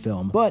action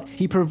film, but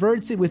he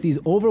perverts it with these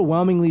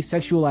overwhelmingly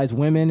sexualized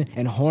women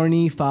and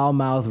horny,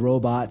 foul-mouthed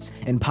robots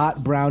and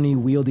pot brownie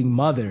wielding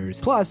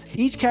mothers. Plus,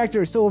 each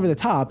character is so over the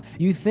top,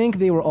 you think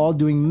they were all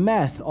doing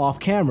meth off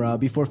camera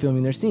before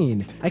filming their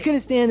scene. I couldn't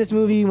stand this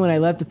movie when I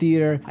left the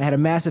theater. I had a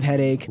massive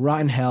headache.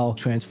 Rotten hell,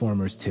 Transformers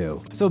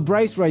 2. So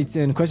Bryce writes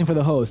in, question for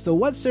the host. So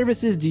what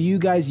services do you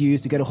guys use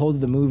to get a hold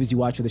of the movies you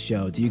watch for the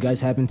show? Do you guys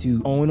happen to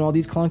own all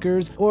these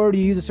clunkers? Or do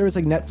you use a service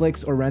like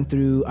Netflix or rent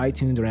through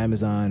iTunes or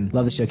Amazon?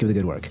 Love the show. Keep up the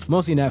good work.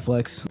 Mostly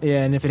Netflix.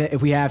 Yeah, and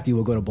if we have to,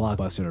 we'll go to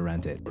Blockbuster to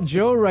rent it.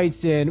 Joe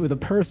writes in with a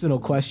personal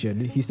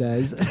question. He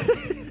says...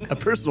 A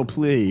personal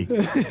plea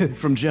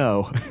from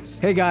Joe.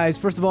 Hey guys,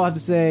 first of all, I have to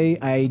say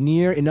I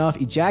near enough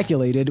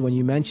ejaculated when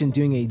you mentioned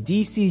doing a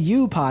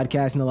DCU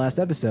podcast in the last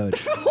episode.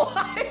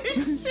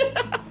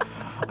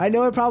 I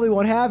know it probably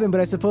won't happen,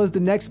 but I suppose the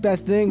next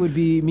best thing would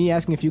be me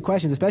asking a few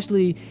questions,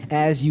 especially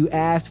as you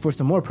asked for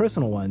some more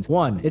personal ones.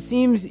 One, it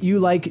seems you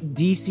like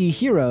DC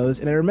heroes,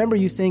 and I remember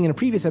you saying in a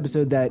previous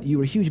episode that you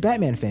were huge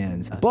Batman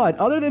fans. But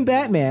other than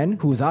Batman,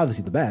 who is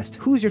obviously the best,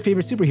 who's your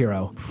favorite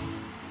superhero?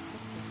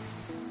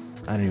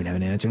 I don't even have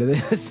an answer to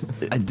this.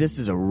 This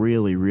is a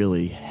really,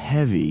 really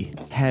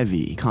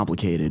heavy,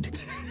 complicated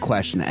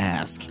question to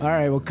ask. All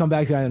right, we'll come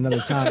back to that another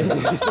time.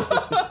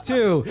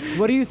 2,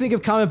 what do you think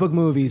of comic book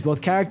movies,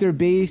 both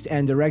character-based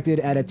and directed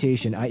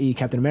adaptation, i.e.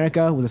 Captain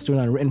America was a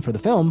storyline written for the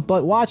film,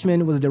 but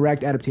Watchmen was a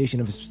direct adaptation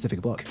of a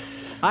specific book?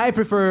 I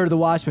prefer the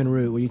Watchmen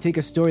route, where you take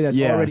a story that's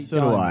already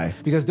done. Do I.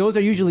 Because those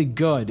are usually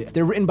good.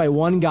 They're written by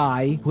one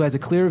guy who has a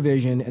clear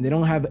vision, and they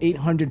don't have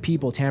 800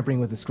 people tampering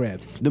with the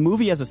script. The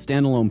movie as a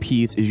standalone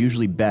piece is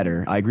usually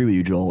better, I agree with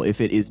you, Joel,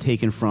 if it is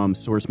taken from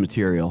source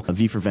material.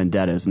 V for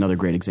Vendetta is another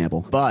great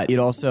example. But it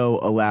also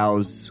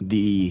allows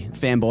the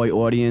fanboy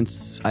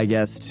audience, I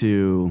guess,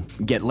 to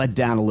get let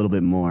down a little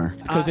bit more,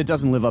 because it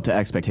doesn't live up to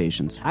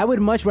expectations. I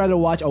would much rather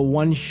watch a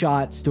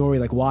one-shot story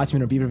like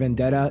Watchmen or V for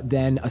Vendetta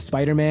than a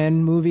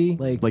Spider-Man movie.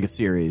 Like a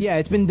series. Yeah,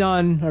 it's been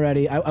done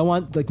already. I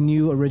want like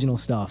new original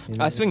stuff. You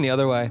know? I swing the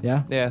other way.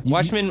 Yeah? Yeah.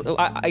 Watchmen,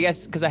 I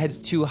guess because I had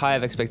too high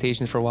of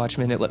expectations for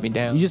Watchmen, it let me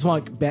down. You just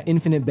want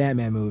infinite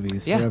Batman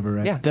movies forever. camper,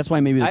 right? Yeah. That's why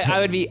maybe I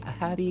would be a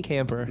happy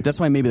camper. That's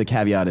why maybe the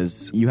caveat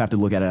is you have to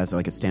look at it as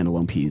like a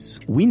standalone piece.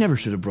 We never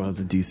should have brought up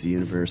the DC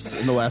universe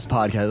in the last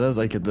podcast. That was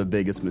like the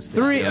biggest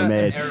mistake we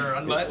made. Error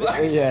on my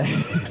part. Yeah.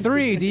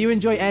 3, do you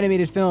enjoy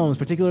animated films,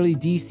 particularly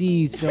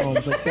DC's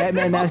films like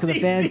Batman Mask of the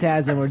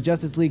Phantasm or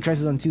Justice League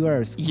Crisis on Two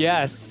Earths?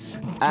 Yes.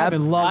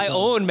 Kevin loves I them.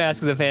 own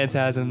Mask of the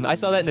Phantasm. I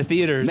saw that in the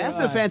theaters. Mask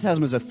of the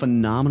Phantasm is a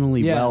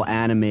phenomenally well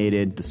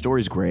animated. The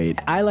story's great.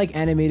 I like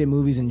animated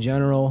movies in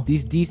general.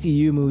 These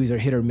DCU movies are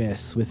hit or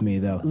miss with me,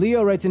 though.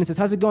 Leo writes in and says,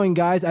 how's it going,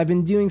 guys? I've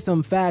been doing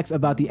some facts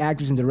about the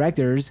actors and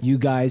directors you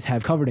guys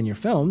have covered in your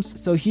films.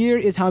 So here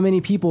is how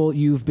many people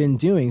you've been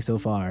doing so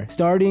far.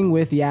 Starting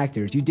with the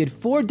actors. You did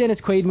 4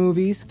 Dennis Quaid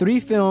movies, 3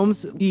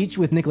 films, each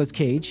with Nicolas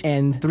Cage,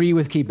 and 3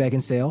 with Kate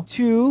Beckinsale,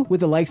 2 with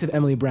the likes of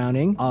Emily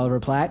Browning, Oliver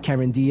Platt,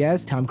 Cameron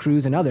Diaz, Tom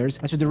Cruise, and others.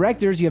 As for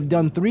directors, you have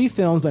done 3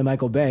 films by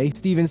Michael Bay,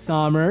 Stephen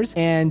Sommers,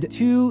 and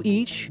 2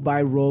 each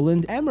by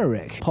Roland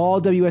Emmerich, Paul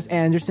W.S.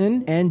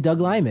 Anderson, and Doug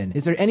Liman.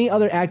 Is there any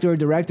other actor or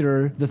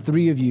director the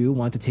 3 of you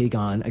want to take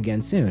on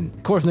again soon?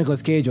 Of course,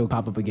 Nicolas Cage will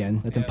pop up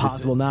again. That's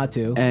impossible not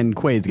to. And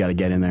Quaid's got to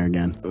get in there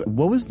again.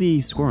 What was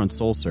the score on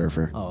Soul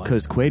Surfer?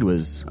 Because Quaid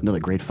was another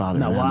great father.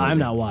 No, I'm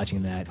not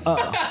watching that.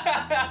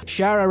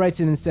 Shara writes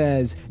in and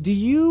says, do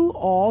you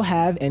all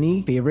have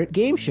any favorite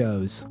game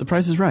shows? The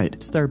Price is Right.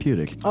 It's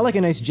therapeutic. I like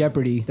a nice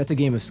Jeopardy. That's a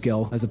game of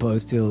skill as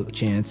opposed to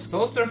chance.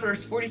 Soul Surfer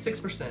is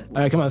 46%.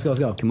 All right, come on, let's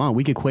go. Come on,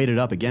 we could Quaid it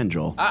up again,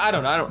 Joel. I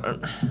don't know.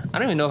 I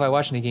don't even know if I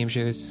watch any game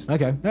shows.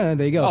 Okay, there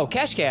you go. Oh,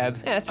 Cash Cab.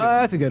 Yeah,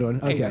 That's a good one.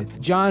 There you Okay. go.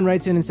 John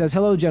writes in and says,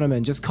 hello,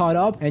 gentlemen. Just caught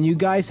up, and you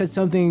guys said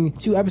something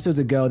 2 episodes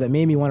ago that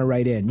made me want to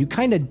write in. You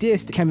kind of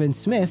dissed Kevin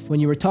Smith when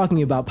you were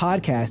talking about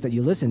podcasts that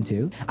you listen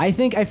to. I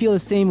think I feel the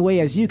same way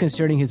as you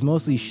concerning his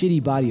mostly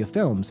shitty body of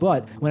films.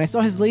 But when I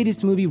saw his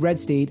latest movie, Red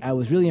State, I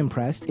was really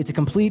impressed. It's a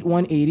complete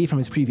 180 from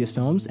his previous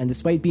films, and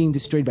despite being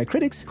destroyed by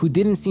critics who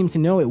didn't seem to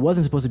know it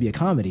wasn't supposed to be a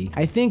comedy,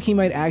 I think he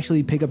might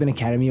actually pick up an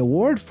Academy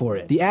Award for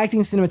it. The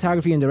acting,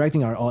 cinematography, and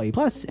directing are all A+,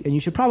 and you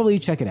should probably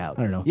check it out.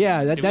 I don't know. Yeah,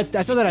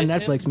 I saw that on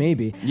Netflix,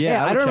 maybe.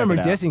 Yeah, I don't remember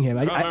check it out. dissing him.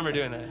 I don't remember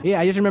doing that. Yeah,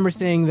 I just remember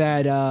saying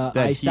that,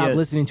 I he stopped had-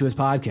 listening to his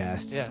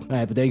podcast. Yeah. All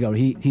right, but there you go.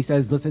 He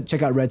says, listen,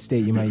 check out Red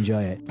State. You might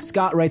enjoy it.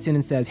 Scott writes in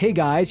and says, hey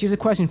guys, here's a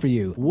question for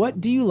you.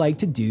 What do you like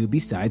to do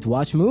besides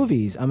watch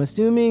movies? I'm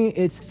assuming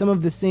it's some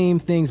of the same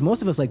things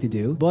most of us like to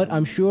do, but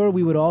I'm sure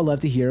we would all love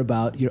to hear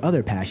about your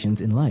other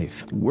passions in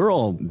life. We're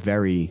all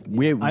very...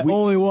 I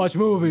only watch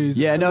movies.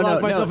 Yeah, no, I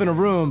lock no, myself no. in a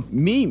room.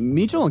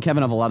 Me, Joel, and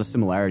Kevin have a lot of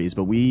similarities,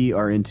 but we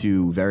are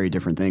into very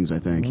different things, I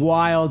think.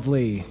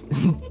 Wildly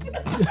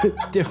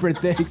different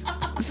things.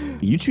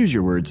 You choose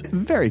your words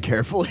very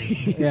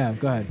carefully. Yeah,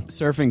 go ahead.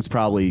 Surfing's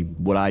probably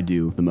what I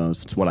do the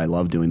most. It's what I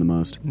love doing the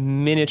most.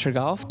 Miniature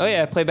golf. Oh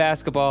yeah, I play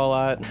basketball a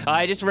lot.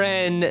 I just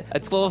ran a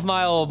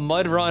 12-mile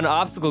mud run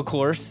obstacle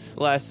course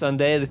last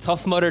Sunday. The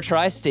Tough Mudder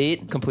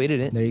Tri-State. Completed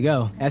it. There you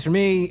go. As for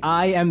me,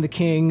 I am the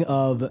king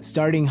of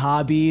starting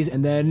hobbies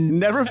and then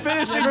Never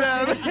finishing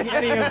them.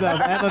 any of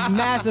them. I have a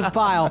massive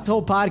pile. This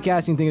whole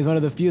podcasting thing is one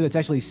of the few that's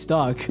actually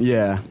stuck.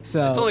 Yeah.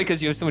 So It's only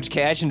because you have so much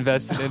cash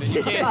invested in it.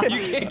 You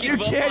can't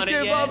give up on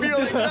it yet. You're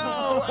like,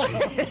 no.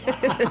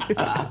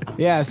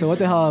 yeah. So what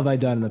the hell have I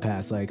done in the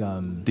past? Like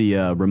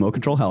The remote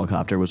control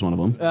helicopter was one of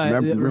them.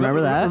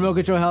 Remember that? Remote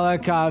control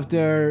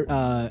helicopter,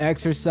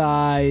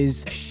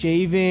 exercise,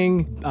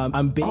 shaving.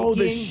 I'm baking. Oh,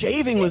 the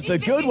shaving was the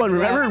good one.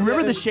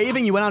 Remember the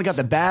shaving? You went out and got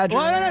the badge.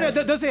 Well,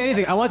 no, don't say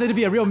anything. I want that to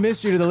be a real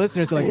mystery to the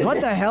listeners. They're like,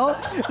 what the hell?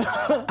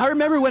 I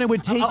remember when it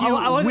would take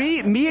you.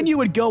 Me and you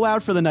would go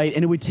out for the night,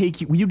 and it would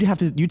take you.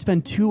 You'd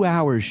spend 2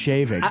 hours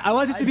shaving. I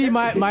want this to be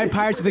my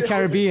Pirates of the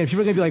Caribbean.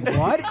 People are gonna be like,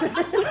 what?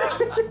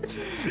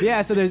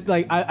 Yeah, so there's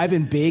like I've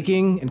been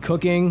baking and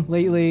cooking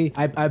lately.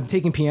 I'm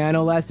taking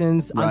piano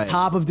lessons on Right.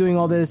 top of doing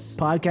all this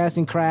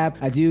podcasting crap.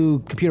 I do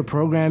computer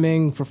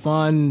programming for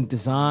fun,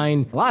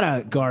 design, a lot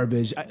of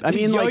garbage. I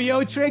mean, like-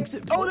 yo-yo tricks.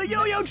 Oh, the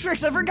yo-yo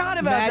tricks! I forgot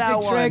about Magic that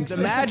one. tricks.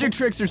 The magic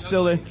tricks are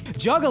still there.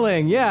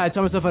 Juggling. Yeah, I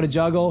taught myself how to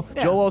juggle.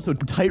 Joel also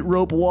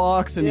tightrope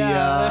walks, and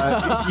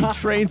Yeah. he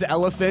trains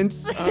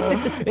elephants.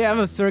 Yeah, I'm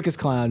a circus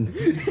clown.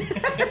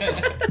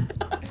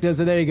 So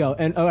there you go.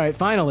 And all right,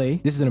 finally,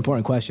 this is an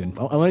important question.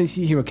 I want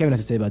to hear what Kevin has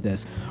to say about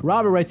this.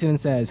 Robert writes in and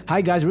says, hi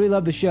guys, really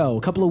love the show.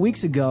 A couple of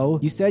weeks ago,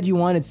 you said you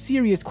wanted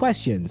serious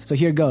questions. So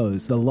here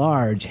goes. The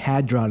Large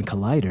Hadron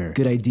Collider.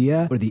 Good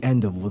idea or the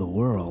end of the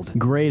world?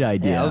 Great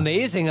idea.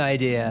 Amazing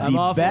idea. I'm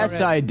all The for best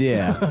it.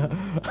 idea.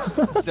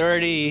 It's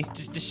already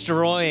just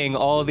destroying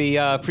all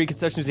the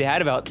preconceptions we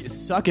had about.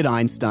 Suck it,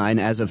 Einstein,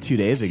 as of 2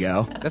 days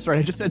ago. That's right,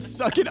 I just said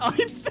suck it,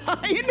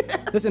 Einstein.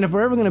 Listen, if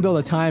we're ever going to build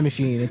a time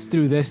machine, it's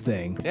through this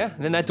thing. Yeah,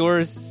 and then that door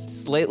is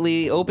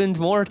slightly opened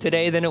more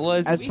today than it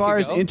was. As far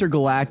as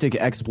intergalactic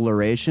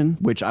exploration,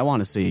 which I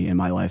want to see in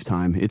my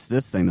lifetime, it's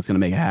this thing that's going to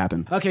make it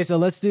happen. Okay, so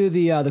let's do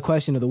the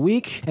question of the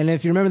week. And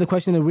if you remember, the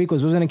question of the week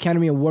was an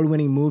Academy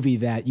Award-winning movie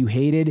that you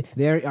hated?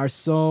 There are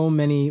so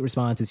many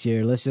responses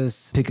here. Let's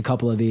just pick a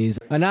couple of these.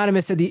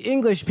 Anonymous said, The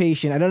English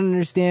Patient. I don't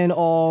understand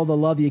all the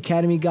love the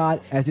Academy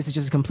got, as this is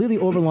just completely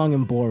overlong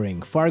and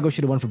boring. Fargo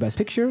should have won for Best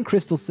Picture.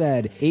 Crystal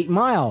said, 8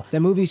 Mile. That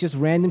movie is just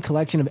random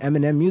collection of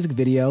Eminem music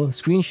video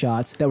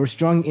screenshots that were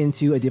strung into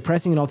a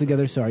depressing and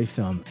altogether sorry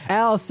film.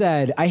 Al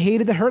said, I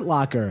hated The Hurt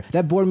Locker.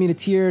 That bored me to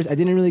tears. I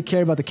didn't really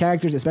care about the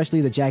characters,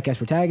 especially the jackass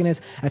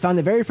protagonist. I found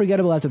it very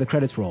forgettable after the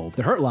credits rolled.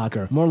 The Hurt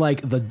Locker, more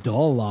like The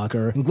Dull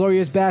Locker.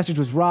 Inglourious Basterds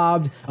was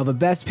robbed of a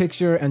Best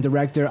Picture and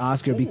Director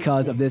Oscar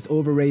because of this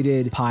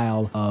overrated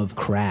pile of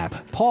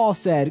crap. Paul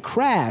said,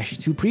 Crash,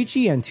 too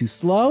preachy and too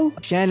slow.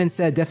 Shannon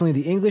said,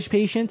 definitely The English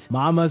Patient.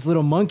 Mama's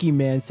Little Monkey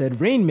Man said,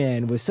 Rain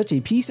Man was such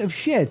a piece of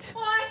shit.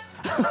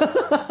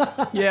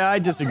 Yeah, I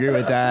disagree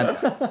with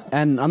that.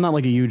 And I'm not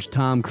like a huge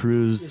Tom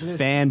Cruise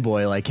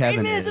fanboy like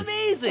Kevin is. It's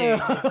amazing.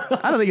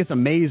 I don't think it's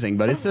amazing,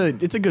 but it's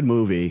a good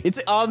movie. It's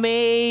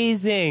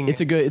amazing.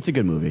 It's a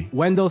good movie.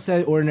 Wendell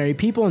said Ordinary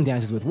People and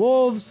Dances with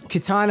Wolves.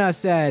 Kitana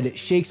said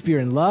Shakespeare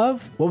in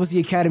Love. What was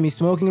the Academy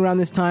smoking around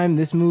this time?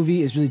 This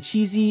movie is really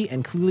cheesy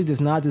and clearly does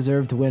not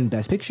deserve to win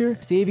Best Picture.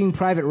 Saving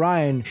Private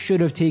Ryan should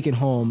have taken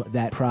home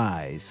that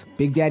prize.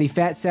 Big Daddy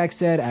Fat Sack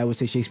said I would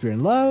say Shakespeare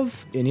in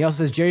Love. And he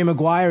also says Jerry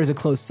Maguire is a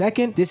close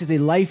second. This is a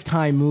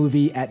Lifetime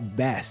movie at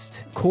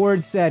best.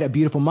 Cord said A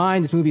Beautiful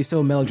Mind. This movie is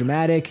so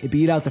melodramatic. It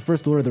beat out the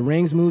first Lord of the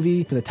Rings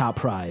movie for the top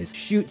prize.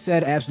 Shoot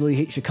said I absolutely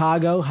hate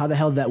Chicago. How the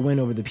hell did that win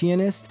over The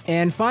Pianist?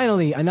 And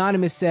finally,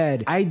 Anonymous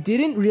said I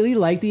didn't really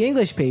like The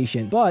English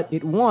Patient, but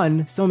it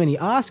won so many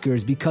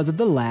Oscars because of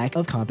the lack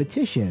of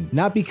competition.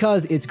 Not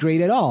because it's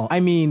great at all.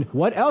 I mean,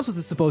 what else was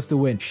it supposed to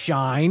win?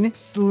 Shine?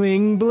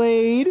 Sling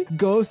Blade?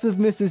 Ghosts of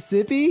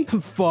Mississippi?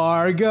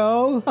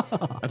 Fargo?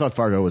 I thought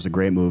Fargo was a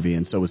great movie,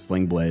 and so was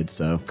Sling Blade,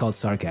 so. It's called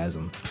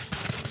sarcasm.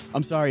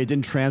 I'm sorry, it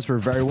didn't transfer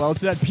very well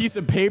to that piece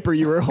of paper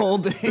you were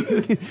holding.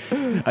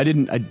 I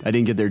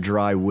didn't get their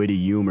dry, witty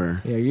humor.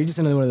 Yeah, you're just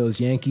another one of those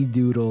Yankee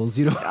doodles.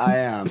 You know. I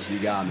am. You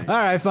got me. All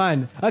right,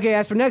 fine. Okay,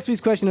 as for next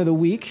week's question of the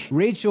week,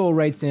 Rachel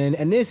writes in,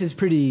 and this is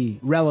pretty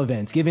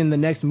relevant given the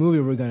next movie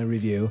we're going to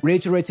review.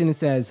 Rachel writes in and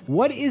says,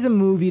 what is a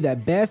movie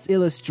that best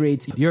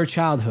illustrates your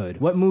childhood?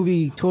 What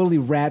movie totally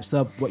wraps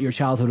up what your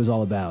childhood was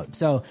all about?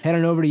 So head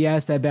on over to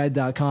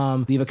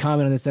YesThatBad.com, leave a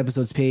comment on this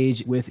episode's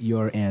page with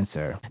your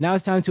answer. Now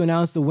it's time to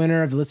announce the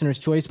winner of the listener's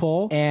choice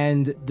poll,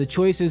 and the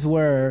choices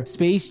were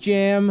Space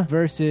Jam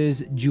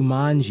versus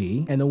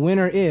Jumanji, and the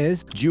winner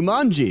is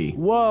Jumanji.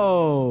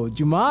 Whoa,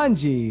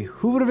 Jumanji.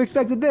 Who would have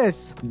expected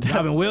this?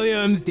 Robin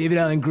Williams, David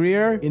Allen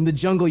Greer. In the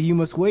jungle you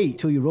must wait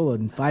till you roll a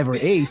 5 or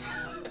 8.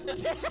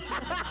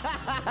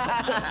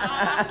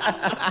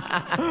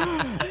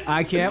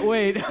 I can't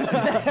wait.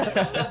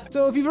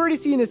 So if you've already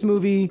seen this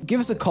movie, give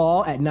us a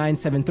call at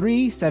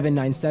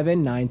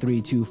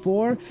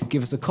 973-797-9324.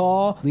 Give us a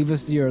call, leave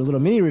us your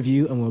little mini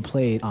review, and we'll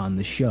play it on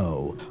the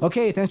show.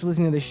 Okay, thanks for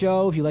listening to the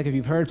show. If you like what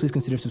you've heard, please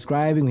consider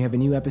subscribing. We have a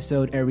new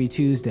episode every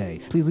Tuesday.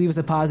 Please leave us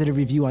a positive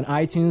review on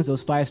iTunes.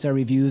 Those 5-star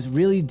reviews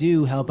really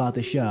do help out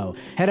the show.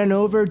 Head on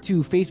over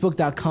to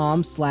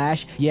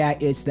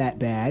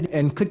facebook.com/yeahitsthatbad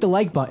and click the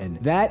like button.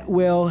 That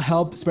will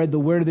help spread the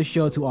word of the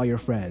show to all your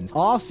friends.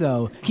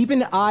 Also, keep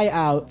an eye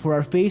out for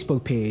our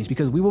Facebook page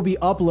because we will be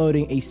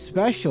uploading a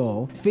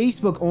special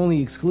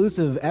Facebook-only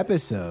exclusive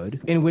episode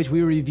in which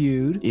we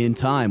reviewed... In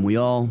time, we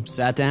all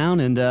sat down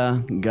and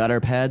got our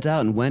pads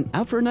out and went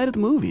out for a night at the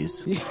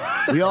movies.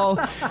 we all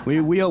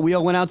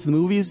went out to the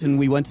movies and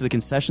we went to the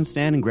concession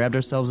stand and grabbed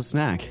ourselves a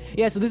snack.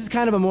 Yeah, so this is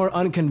kind of a more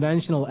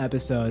unconventional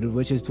episode,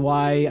 which is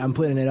why I'm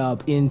putting it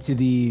up into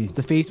the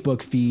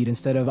Facebook feed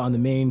instead of on the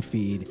main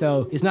feed.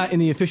 So it's not in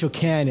the official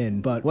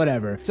canon, but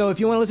whatever. So if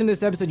you want to listen to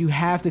this episode, you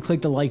have to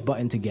click the like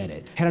button to get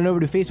it. Head on over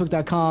to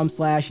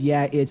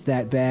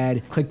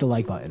facebook.com/yeahitsthatbad. Click the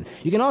like button.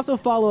 You can also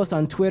follow us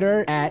on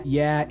Twitter at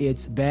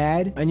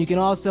yeahitsbad. And you can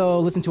also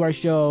listen to our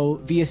show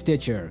via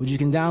Stitcher, which you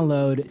can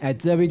download at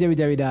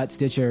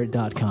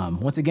www.stitcher.com.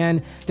 Once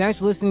again, thanks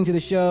for listening to the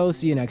show.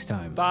 See you next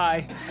time.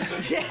 Bye.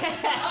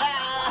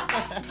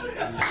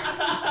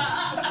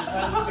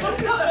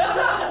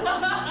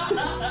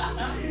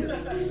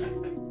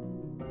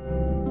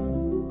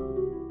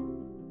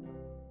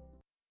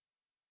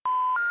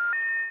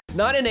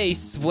 Not in a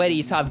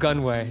sweaty Top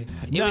Gun way.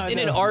 It was in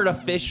an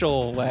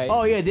artificial way.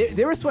 Oh yeah,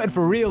 they were sweating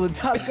for real in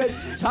Top Gun.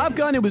 Top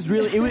Gun, it was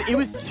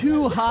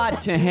too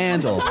hot to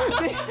handle.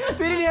 They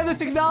didn't have the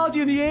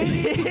technology in the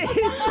 80s.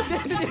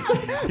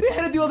 They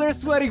had to do all their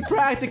sweating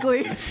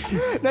practically.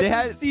 They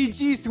had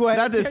CG sweat.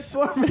 Not this.